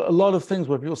 you know, a lot of things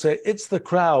where people say, it's the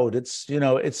crowd, it's, you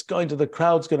know, the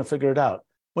crowd's going to figure it out.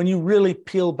 When you really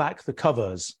peel back the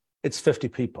covers, it's 50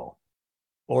 people,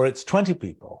 or it's 20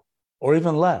 people, or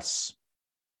even less.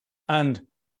 And,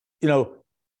 you know,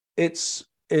 it's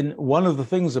in one of the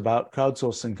things about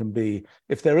crowdsourcing can be,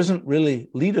 if there isn't really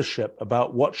leadership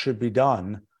about what should be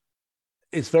done,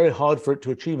 it's very hard for it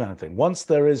to achieve anything. Once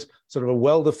there is sort of a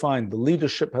well-defined, the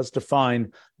leadership has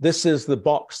defined, this is the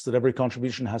box that every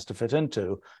contribution has to fit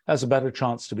into, has a better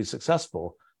chance to be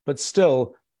successful. But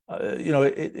still,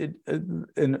 I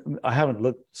haven't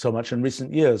looked so much in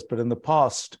recent years, but in the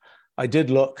past, I did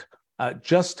look at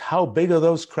just how big are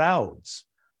those crowds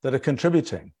that are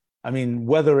contributing. I mean,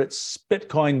 whether it's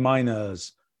Bitcoin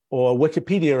miners or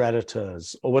Wikipedia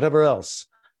editors or whatever else,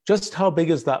 just how big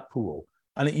is that pool?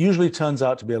 And it usually turns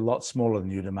out to be a lot smaller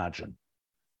than you'd imagine,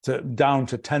 down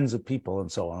to tens of people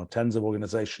and so on, or tens of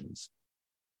organizations.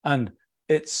 And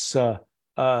it's,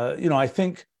 I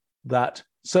think that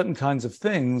certain kinds of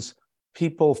things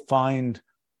people find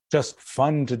just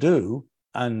fun to do.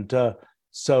 And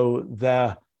so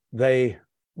they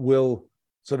will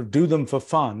sort of do them for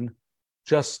fun,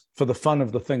 just for the fun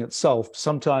of the thing itself.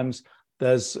 Sometimes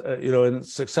there's, in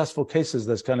successful cases,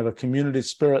 there's kind of a community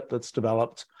spirit that's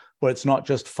developed where it's not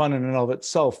just fun in and of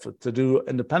itself to do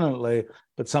independently,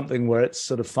 but something where it's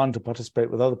sort of fun to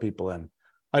participate with other people in.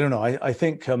 I don't know. I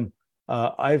think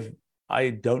I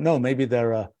don't know. Maybe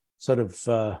there are sort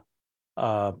of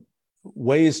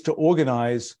ways to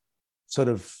organize sort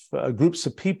of groups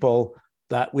of people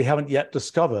that we haven't yet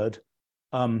discovered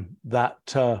that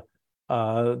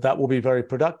will be very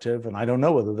productive. And I don't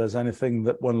know whether there's anything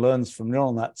that one learns from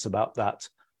neural nets about that.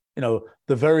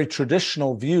 The very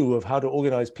traditional view of how to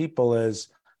organize people is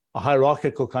a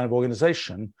hierarchical kind of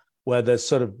organization where there's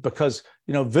sort of, because,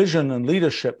 vision and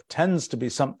leadership tends to be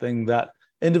something that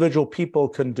individual people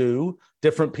can do,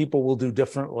 different people will do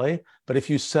differently. But if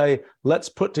you say, let's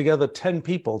put together 10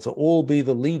 people to all be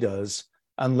the leaders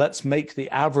and let's make the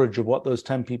average of what those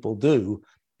 10 people do,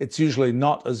 it's usually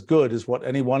not as good as what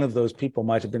any one of those people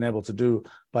might have been able to do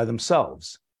by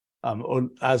themselves. Or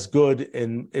as good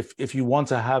in, if you want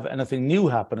to have anything new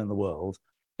happen in the world,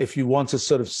 if you want to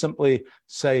sort of simply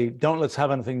say, don't let's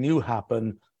have anything new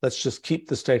happen, let's just keep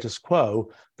the status quo,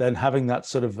 then having that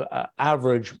sort of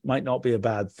average might not be a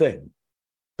bad thing.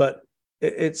 But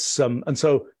it's, and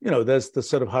so, there's the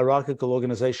sort of hierarchical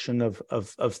organization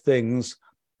of things.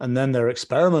 And then there are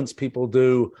experiments people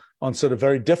do on sort of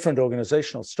very different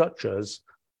organizational structures.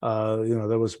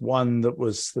 There was one that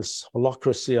was this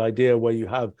holacracy idea where you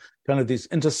have kind of these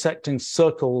intersecting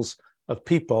circles of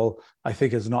people. I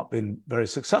think has not been very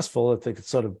successful. I think it's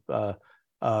sort of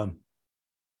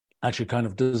actually kind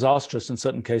of disastrous in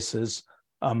certain cases,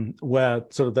 where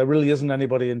sort of there really isn't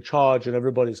anybody in charge and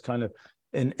everybody's kind of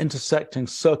in intersecting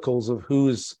circles of who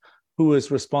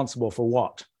is responsible for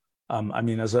what. I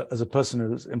mean, as a person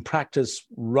who's in practice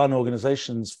run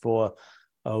organizations for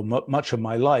much of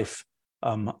my life,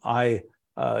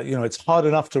 it's hard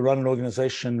enough to run an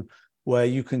organization where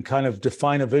you can kind of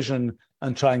define a vision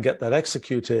and try and get that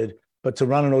executed, but to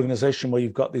run an organization where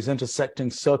you've got these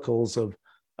intersecting circles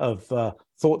of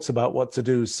thoughts about what to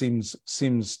do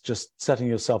seems just setting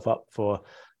yourself up for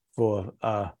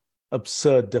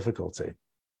absurd difficulty.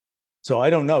 So I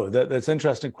don't know. That's an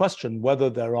interesting question whether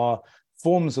there are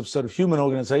forms of sort of human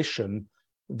organization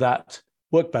that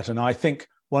work better. Now, I think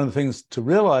one of the things to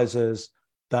realize is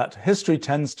that history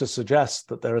tends to suggest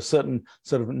that there are certain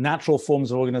sort of natural forms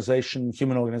of organization,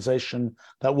 human organization,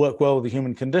 that work well with the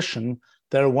human condition.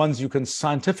 There are ones you can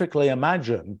scientifically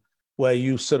imagine where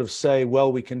you sort of say,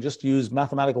 well, we can just use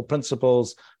mathematical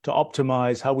principles to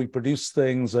optimize how we produce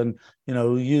things and,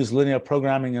 use linear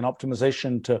programming and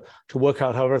optimization to work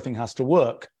out how everything has to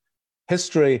work.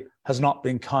 History has not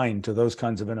been kind to those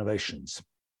kinds of innovations.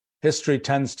 History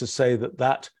tends to say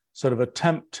that sort of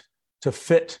attempt to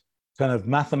fit kind of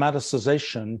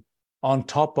mathematicization on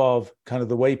top of kind of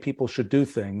the way people should do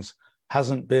things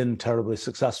hasn't been terribly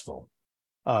successful.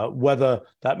 Whether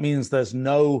that means there's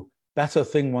no better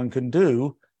thing one can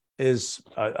do is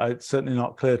certainly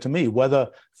not clear to me. Whether,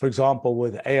 for example,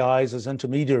 with AIs as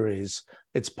intermediaries,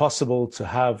 it's possible to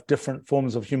have different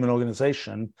forms of human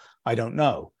organization, I don't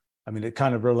know. I mean, it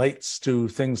kind of relates to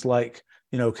things like,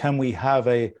 can we have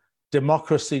a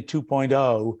democracy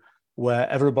 2.0 where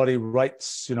everybody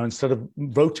writes, instead of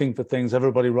voting for things,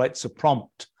 everybody writes a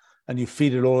prompt and you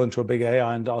feed it all into a big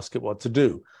AI and ask it what to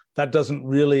do. That doesn't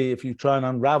really, if you try and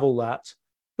unravel that,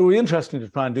 it would be interesting to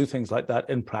try and do things like that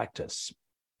in practice,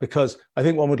 because I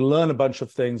think one would learn a bunch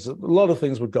of things. A lot of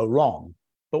things would go wrong,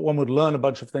 but one would learn a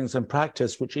bunch of things in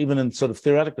practice, which even in sort of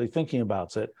theoretically thinking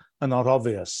about it are not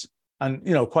obvious. And,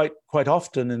 quite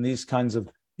often in these kinds of,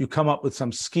 you come up with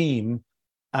some scheme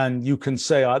and you can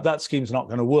say, that scheme's not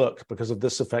going to work because of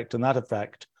this effect and that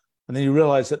effect. And then you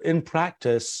realize that in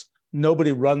practice,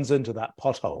 nobody runs into that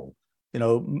pothole.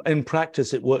 In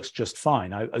practice, it works just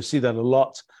fine. I see that a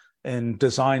lot in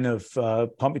design of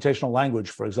computational language,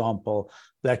 for example.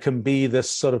 There can be this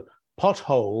sort of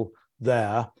pothole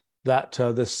there that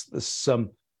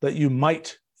that you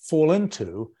might fall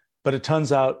into, but it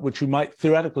turns out, which you might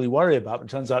theoretically worry about, but it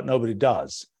turns out nobody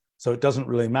does. So it doesn't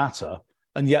really matter.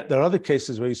 And yet there are other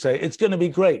cases where you say, it's going to be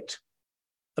great,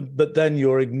 but then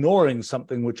you're ignoring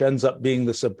something which ends up being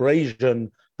this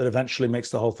abrasion that eventually makes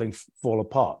the whole thing fall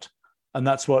apart. And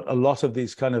that's what a lot of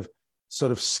these kind of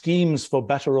sort of schemes for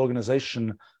better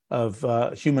organization of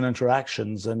human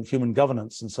interactions and human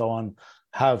governance and so on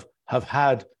have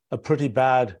had a pretty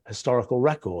bad historical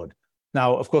record.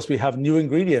 Now, of course, we have new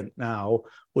ingredient now,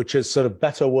 which is sort of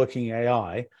better working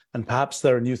AI, and perhaps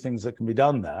there are new things that can be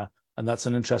done there. And that's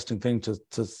an interesting thing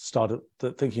to start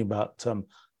thinking about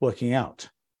working out.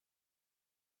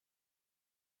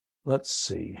 Let's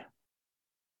see.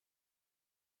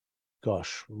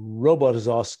 Gosh, Robot is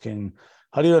asking,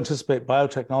 how do you anticipate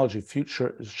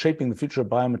biotechnology shaping the future of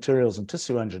biomaterials and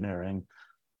tissue engineering,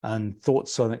 and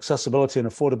thoughts on accessibility and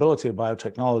affordability of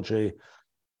biotechnology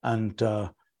and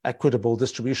equitable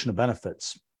distribution of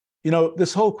benefits? You know,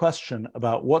 this whole question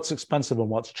about what's expensive and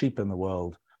what's cheap in the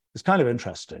world is kind of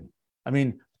interesting. I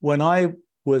mean, when I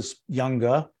was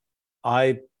younger,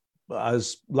 I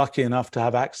was lucky enough to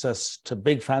have access to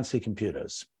big fancy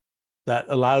computers that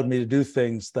allowed me to do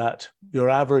things that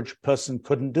your average person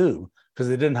couldn't do because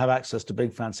they didn't have access to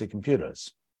big fancy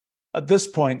computers. At this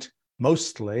point,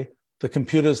 mostly the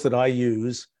computers that I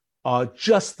use are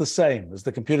just the same as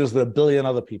the computers that a billion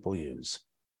other people use.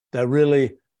 They're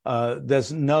really,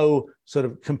 there's no sort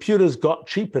of, computers got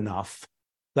cheap enough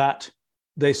that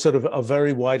they sort of are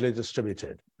very widely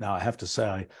distributed. Now, I have to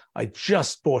say, I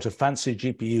just bought a fancy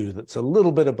GPU that's a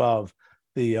little bit above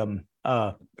the,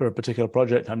 for a particular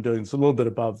project I'm doing, it's a little bit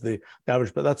above the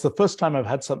average, but that's the first time I've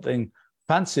had something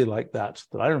fancy like that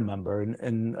I remember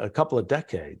in a couple of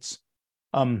decades.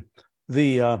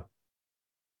 The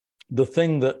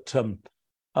thing that,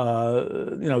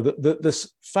 you know,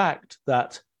 this fact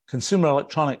that consumer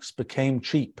electronics became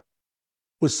cheap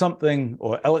was something,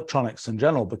 or electronics in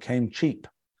general became cheap,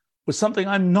 was something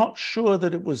I'm not sure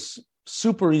that it was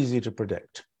super easy to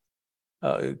predict.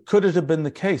 Could it have been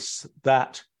the case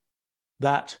that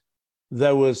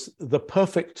there was the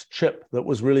perfect chip that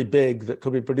was really big that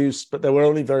could be produced, but there were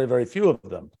only very, very few of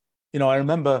them? You know, I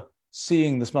remember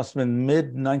seeing, this must have been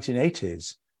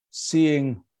mid-1980s,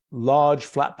 seeing large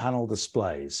flat panel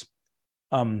displays.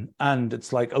 And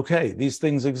it's like, okay, these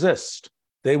things exist.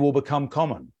 They will become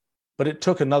common. But it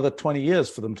took another 20 years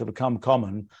for them to become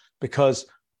common, because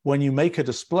when you make a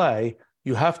display,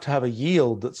 you have to have a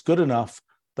yield that's good enough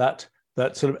that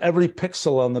sort of every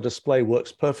pixel on the display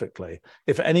works perfectly.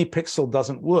 If any pixel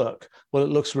doesn't work, well, it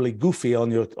looks really goofy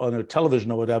on your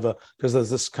television or whatever, because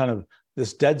there's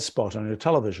this dead spot on your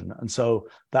television. And so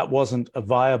that wasn't a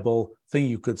viable thing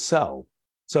you could sell.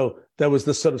 So there was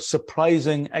this sort of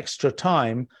surprising extra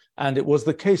time. And it was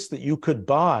the case that you could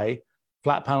buy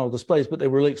flat panel displays, but they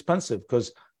were really expensive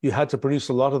because you had to produce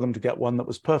a lot of them to get one that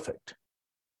was perfect.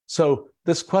 So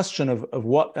this question of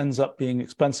what ends up being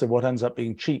expensive, what ends up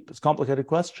being cheap, is a complicated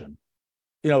question.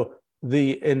 You know,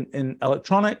 in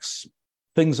electronics,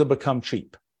 things have become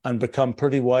cheap and become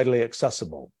pretty widely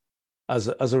accessible as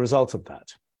a result of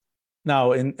that.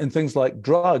 Now, in things like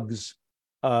drugs,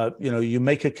 you know, you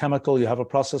make a chemical, you have a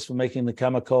process for making the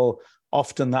chemical.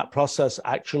 Often that process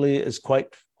actually is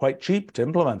quite cheap to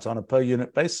implement on a per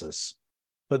unit basis.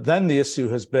 But then the issue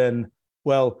has been,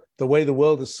 well, the way the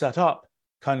world is set up,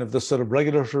 kind of the sort of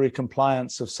regulatory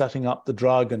compliance of setting up the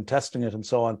drug and testing it and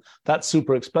so on, that's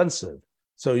super expensive.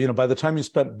 So, you know, by the time you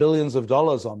spent billions of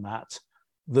dollars on that,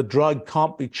 the drug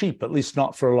can't be cheap, at least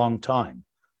not for a long time,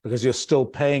 because you're still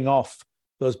paying off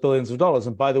those billions of dollars.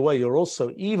 And by the way, you're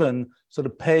also even sort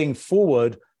of paying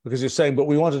forward, because you're saying, but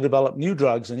we want to develop new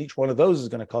drugs, and each one of those is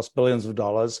going to cost billions of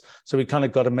dollars. So we kind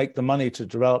of got to make the money to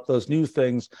develop those new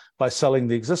things by selling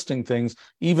the existing things,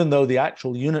 even though the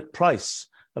actual unit price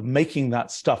of making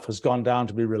that stuff has gone down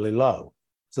to be really low.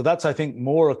 So that's, I think,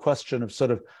 more a question of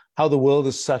sort of how the world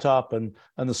is set up and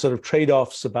the sort of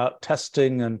trade-offs about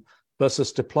testing and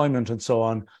versus deployment and so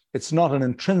on. It's not an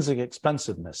intrinsic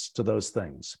expensiveness to those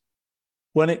things.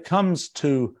 When it comes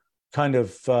to kind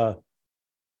of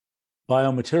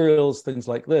biomaterials, things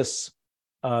like this,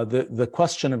 the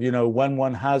question of, you know, when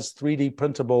one has 3D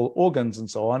printable organs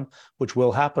and so on, which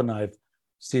will happen. I've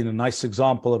seen a nice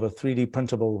example of a 3D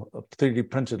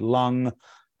printed lung,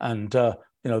 and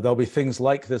you know, there'll be things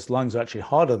like this. Lungs are actually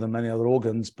harder than many other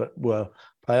organs, but were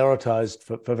prioritized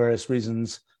for various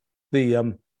reasons.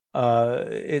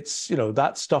 It's, you know,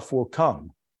 that stuff will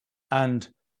come, and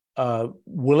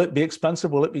will it be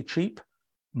expensive? Will it be cheap?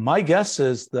 My guess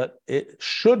is that it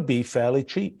should be fairly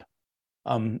cheap.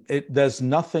 There's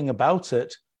nothing about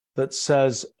it that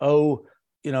says, oh,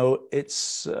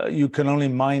 it's you can only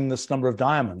mine this number of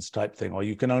diamonds type thing, or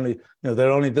you can only, there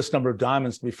are only this number of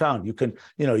diamonds to be found. You can,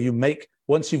 you make,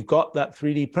 once you've got that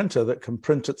 3D printer that can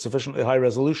print at sufficiently high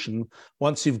resolution,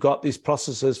 once you've got these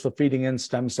processes for feeding in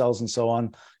stem cells and so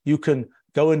on, you can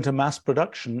go into mass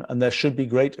production, and there should be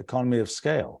great economy of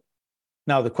scale.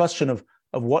 Now, the question of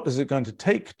what is it going to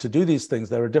take to do these things,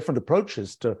 there are different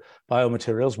approaches to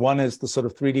biomaterials. One is the sort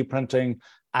of 3D printing,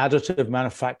 additive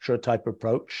manufacturer type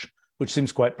approach, which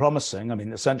seems quite promising. I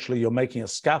mean, essentially, you're making a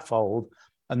scaffold,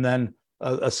 and then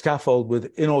a scaffold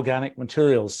with inorganic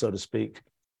materials, so to speak,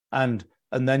 and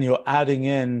then you're adding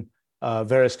in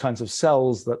various kinds of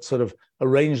cells that sort of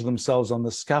arrange themselves on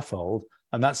the scaffold,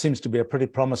 and that seems to be a pretty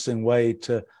promising way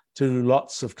to do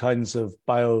lots of kinds of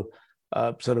bio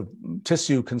sort of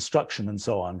tissue construction and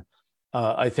so on.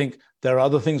 I think there are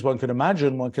other things one can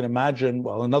imagine. One can imagine,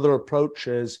 well, another approach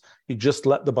is you just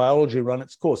let the biology run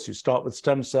its course. You start with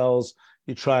stem cells,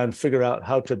 you try and figure out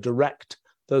how to direct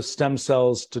those stem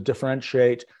cells to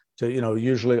differentiate to,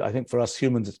 usually I think for us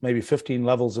humans, it's maybe 15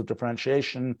 levels of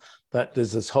differentiation, that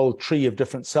there's this whole tree of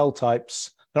different cell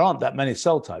types. There aren't that many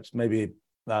cell types, maybe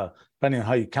depending on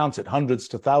how you count it, hundreds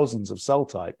to thousands of cell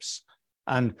types.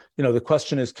 And, the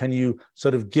question is, can you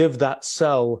sort of give that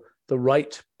cell the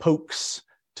right pokes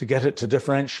to get it to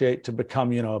differentiate to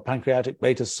become, a pancreatic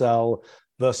beta cell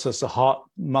versus a heart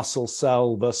muscle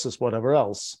cell versus whatever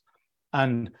else?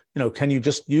 And, can you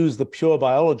just use the pure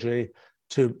biology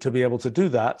to be able to do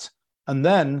that? And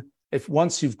then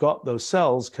once you've got those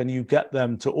cells, can you get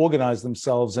them to organize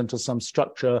themselves into some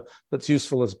structure that's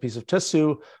useful as a piece of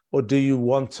tissue? Or do you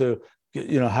want to,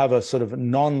 have a sort of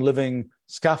non-living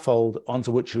scaffold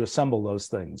onto which you assemble those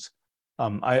things?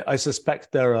 I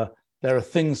suspect there are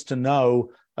things to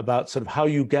know about sort of how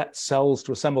you get cells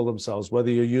to assemble themselves,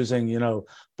 whether you're using,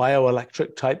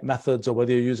 bioelectric type methods, or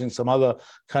whether you're using some other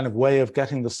kind of way of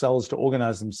getting the cells to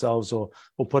organize themselves, or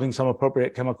putting some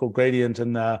appropriate chemical gradient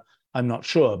in there. I'm not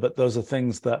sure, but those are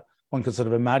things that one could sort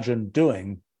of imagine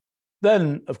doing.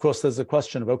 Then, of course, there's the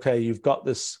question of, okay, you've got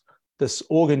this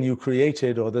organ you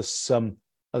created, or this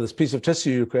piece of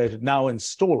tissue you created, now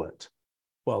install it.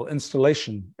 Well,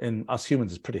 installation in us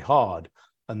humans is pretty hard.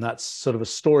 And that's sort of a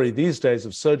story these days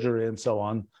of surgery and so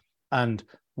on. And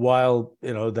while,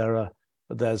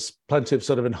 there's plenty of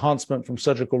sort of enhancement from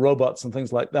surgical robots and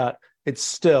things like that, it's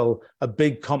still a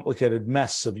big, complicated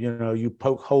mess of, you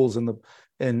poke holes in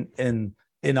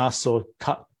us, or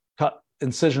cut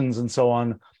incisions and so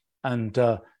on. And,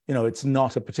 it's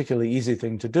not a particularly easy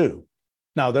thing to do.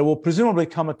 Now, there will presumably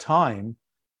come a time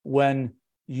when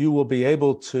you will be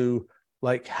able to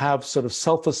have sort of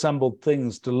self-assembled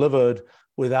things delivered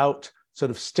without sort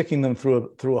of sticking them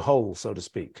through a hole, so to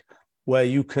speak, where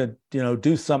you could,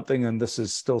 do something, and this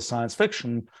is still science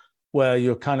fiction, where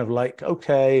you're kind of like,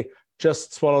 okay,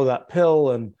 just swallow that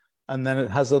pill, and then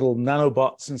it has little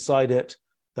nanobots inside it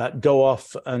that go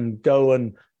off and go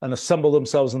and assemble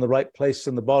themselves in the right place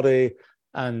in the body,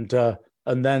 and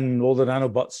then all the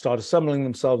nanobots start assembling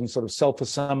themselves and sort of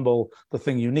self-assemble the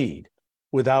thing you need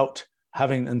without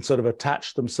having and sort of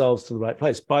attach themselves to the right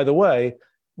place. By the way,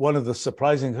 one of the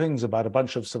surprising things about a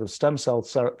bunch of sort of stem cell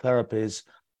therapies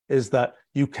is that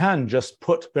you can just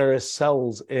put various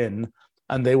cells in,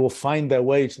 and they will find their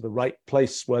way to the right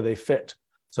place where they fit,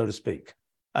 so to speak.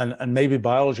 And maybe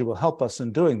biology will help us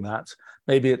in doing that.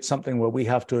 Maybe it's something where we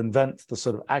have to invent the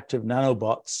sort of active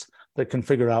nanobots that can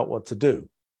figure out what to do.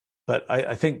 But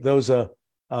I think those are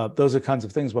kinds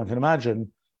of things one can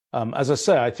imagine. As I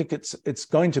say, I think it's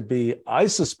going to be, I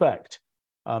suspect,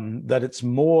 that it's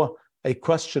more a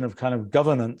question of kind of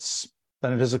governance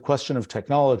than it is a question of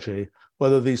technology,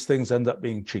 whether these things end up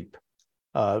being cheap,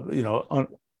 on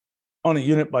a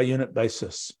unit by unit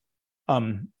basis.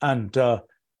 I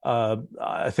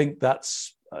think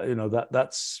that's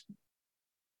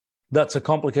a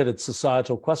complicated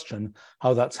societal question,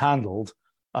 how that's handled,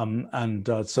 and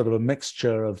sort of a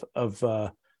mixture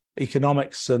of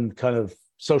economics and kind of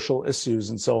social issues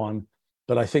and so on.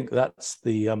 But I think that's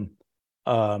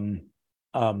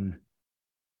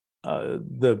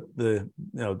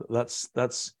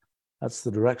that's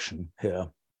the direction here.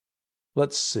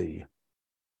 Let's see.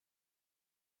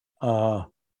 Timecake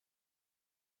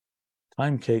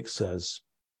says,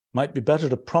 might be better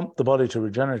to prompt the body to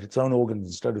regenerate its own organs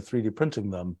instead of 3D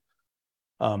printing them,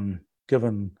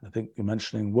 given, I think you're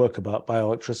mentioning work about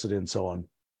bioelectricity and so on.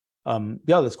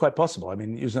 Yeah, that's quite possible. I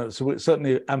mean, so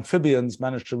certainly amphibians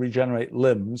manage to regenerate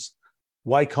limbs.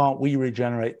 Why can't we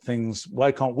regenerate things?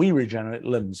 Why can't we regenerate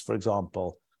limbs, for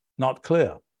example? Not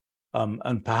clear.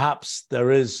 And perhaps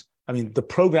there is, I mean, the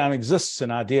program exists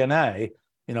in our DNA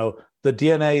the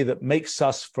DNA that makes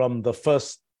us from the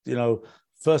first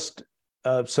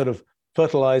sort of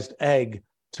fertilized egg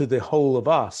to the whole of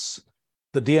us,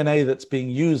 the DNA that's being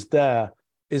used there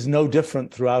is no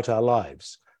different throughout our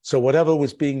lives. So whatever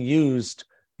was being used,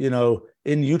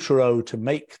 in utero to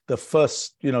make the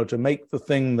first, to make the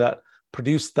thing that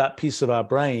produced that piece of our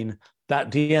brain,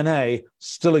 that DNA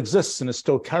still exists and is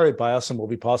still carried by us and will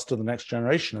be passed to the next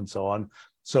generation and so on.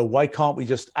 So why can't we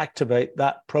just activate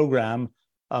that program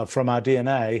from our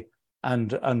DNA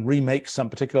and remake some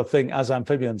particular thing, as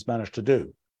amphibians managed to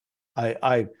do?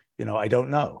 I don't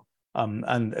know.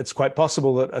 And it's quite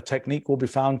possible that a technique will be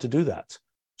found to do that.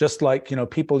 Just like,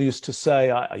 people used to say,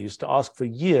 I used to ask for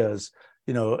years,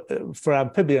 for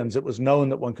amphibians, it was known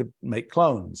that one could make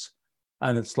clones.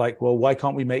 And it's like, well, why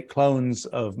can't we make clones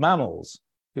of mammals?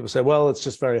 People say, well, it's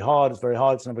just very hard. It's very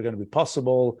hard. It's never going to be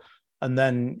possible. And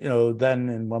then, then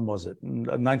in, when was it? In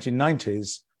the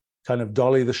 1990s, kind of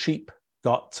Dolly the sheep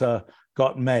got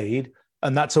made.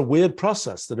 And that's a weird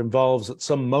process that involves at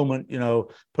some moment,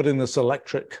 putting this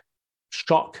electric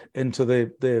shock into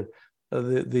the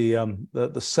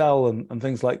cell and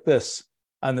things like this.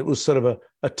 And it was sort of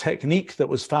a technique that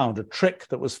was found, a trick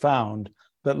that was found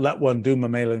that let one do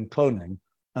mammalian cloning.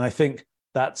 And I think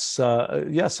that's,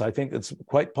 yes, I think it's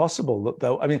quite possible that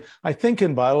though, I think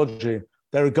in biology,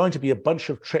 there are going to be a bunch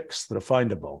of tricks that are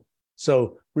findable.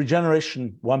 So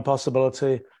regeneration, one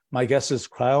possibility. My guess is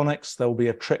cryonics, there will be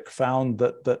a trick found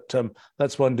that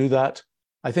lets one do that.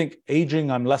 I think aging,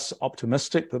 I'm less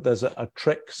optimistic that there's a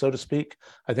trick, so to speak.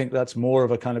 I think that's more of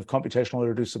a kind of computational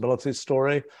irreducibility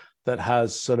story that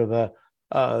has sort of that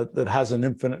has an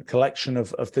infinite collection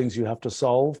of things you have to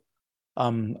solve,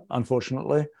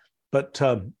 unfortunately. But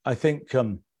I think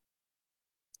anyway,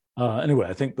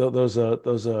 I think those are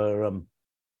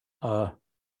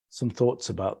some thoughts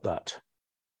about that.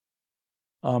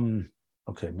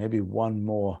 Okay, maybe one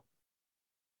more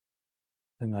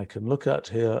thing I can look at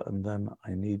here, and then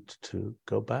I need to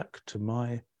go back to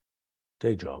my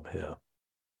day job here.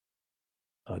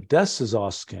 Des is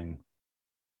asking,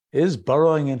 is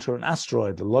burrowing into an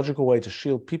asteroid the logical way to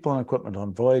shield people and equipment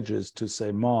on voyages to,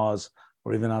 say, Mars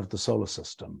or even out of the solar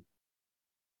system?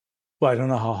 Well, I don't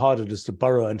know how hard it is to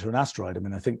burrow into an asteroid.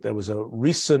 I think there was a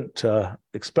recent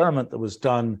experiment that was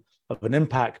done of an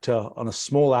impactor on a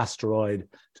small asteroid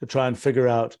to try and figure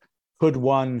out, could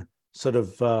one sort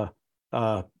of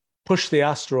push the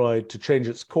asteroid to change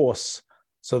its course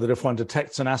so that if one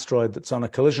detects an asteroid that's on a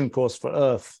collision course for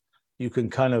Earth, you can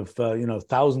kind of,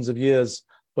 thousands of years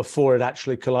before it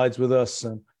actually collides with us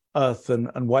and Earth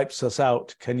and wipes us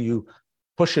out, can you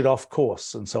push it off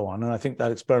course and so on? And I think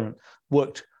that experiment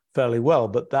worked fairly well,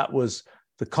 but that was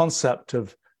the concept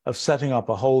of setting up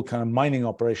a whole kind of mining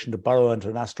operation to burrow into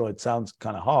an asteroid sounds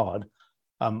kind of hard.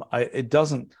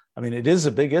 It is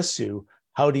a big issue.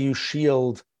 How do you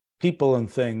shield people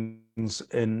and things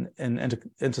in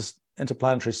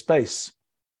interplanetary space?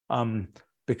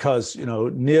 Because,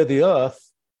 near the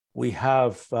Earth, we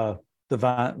have the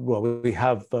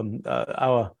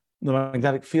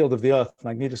magnetic field of the Earth,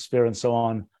 magnetosphere, and so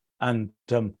on, and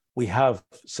we have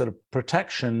sort of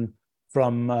protection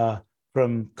from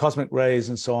cosmic rays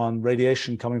and so on,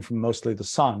 radiation coming from mostly the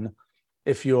sun.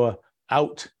 If you're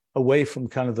out away from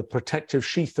kind of the protective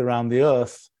sheath around the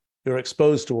Earth, you're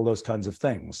exposed to all those kinds of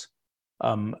things.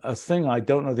 A thing I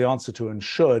don't know the answer to and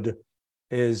should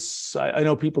is, I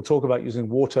know people talk about using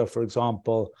water, for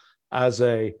example, as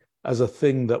a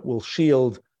thing that will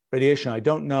shield radiation. I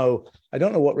don't know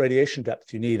what radiation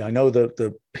depth you need. I know that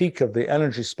the peak of the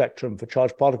energy spectrum for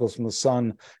charged particles from the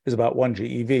sun is about 1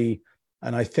 GeV.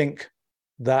 And I think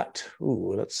that,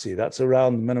 let's see, that's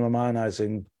around the minimum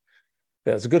ionizing.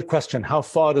 Yeah, it's a good question. How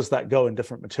far does that go in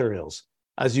different materials?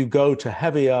 As you go to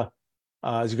heavier,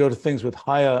 as you go to things with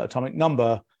higher atomic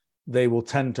number, they will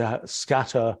tend to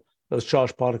scatter those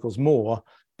charged particles more.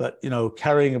 But,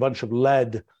 carrying a bunch of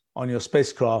lead on your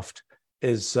spacecraft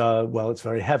is, it's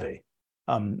very heavy.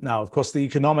 Now, of course, the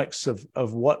economics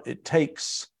of what it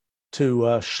takes to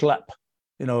schlep,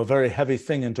 a very heavy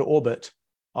thing into orbit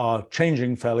are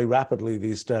changing fairly rapidly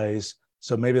these days.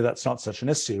 So maybe that's not such an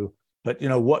issue. But,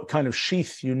 what kind of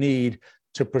sheath you need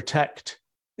to protect,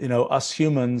 us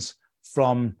humans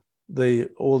from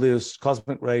all these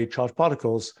cosmic ray charged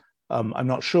particles, I'm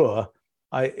not sure.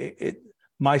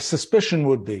 My suspicion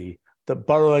would be that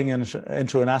burrowing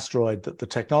into an asteroid, that the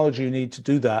technology you need to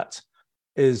do that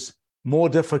is more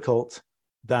difficult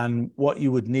than what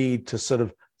you would need to sort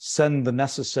of send the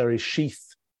necessary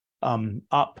sheath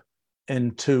up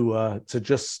into to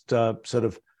just sort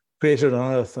of create it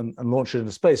on Earth and launch it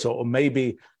into space, or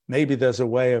maybe maybe there's a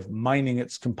way of mining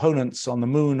its components on the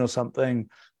moon or something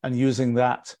and using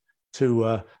that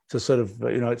to sort of,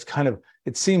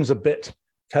 it seems a bit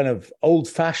kind of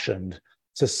old-fashioned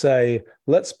to say,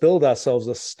 let's build ourselves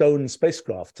a stone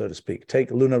spacecraft, so to speak.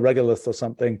 Take lunar regolith or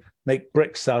something, make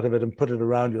bricks out of it and put it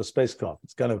around your spacecraft.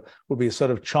 It's kind of would be a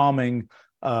sort of charming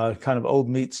kind of old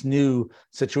meets new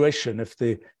situation if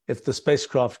the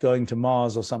spacecraft going to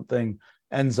Mars or something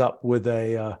ends up with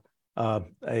a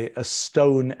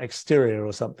stone exterior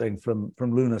or something from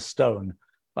lunar stone.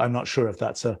 I'm not sure if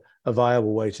that's a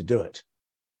viable way to do it.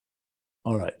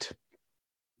 All right.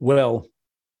 Well,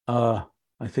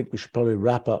 I think we should probably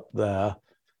wrap up there.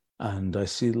 And I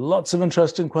see lots of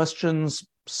interesting questions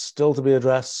still to be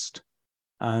addressed.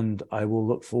 And I will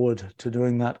look forward to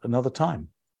doing that another time.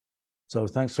 So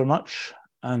thanks so much.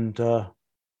 And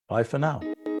bye for now.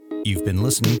 You've been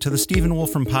listening to the Stephen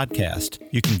Wolfram Podcast.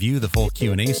 You can view the full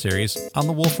Q&A series on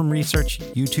the Wolfram Research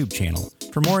YouTube channel.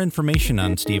 For more information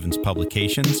on Stephen's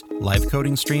publications, live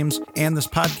coding streams, and this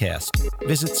podcast,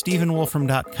 visit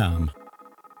stephenwolfram.com.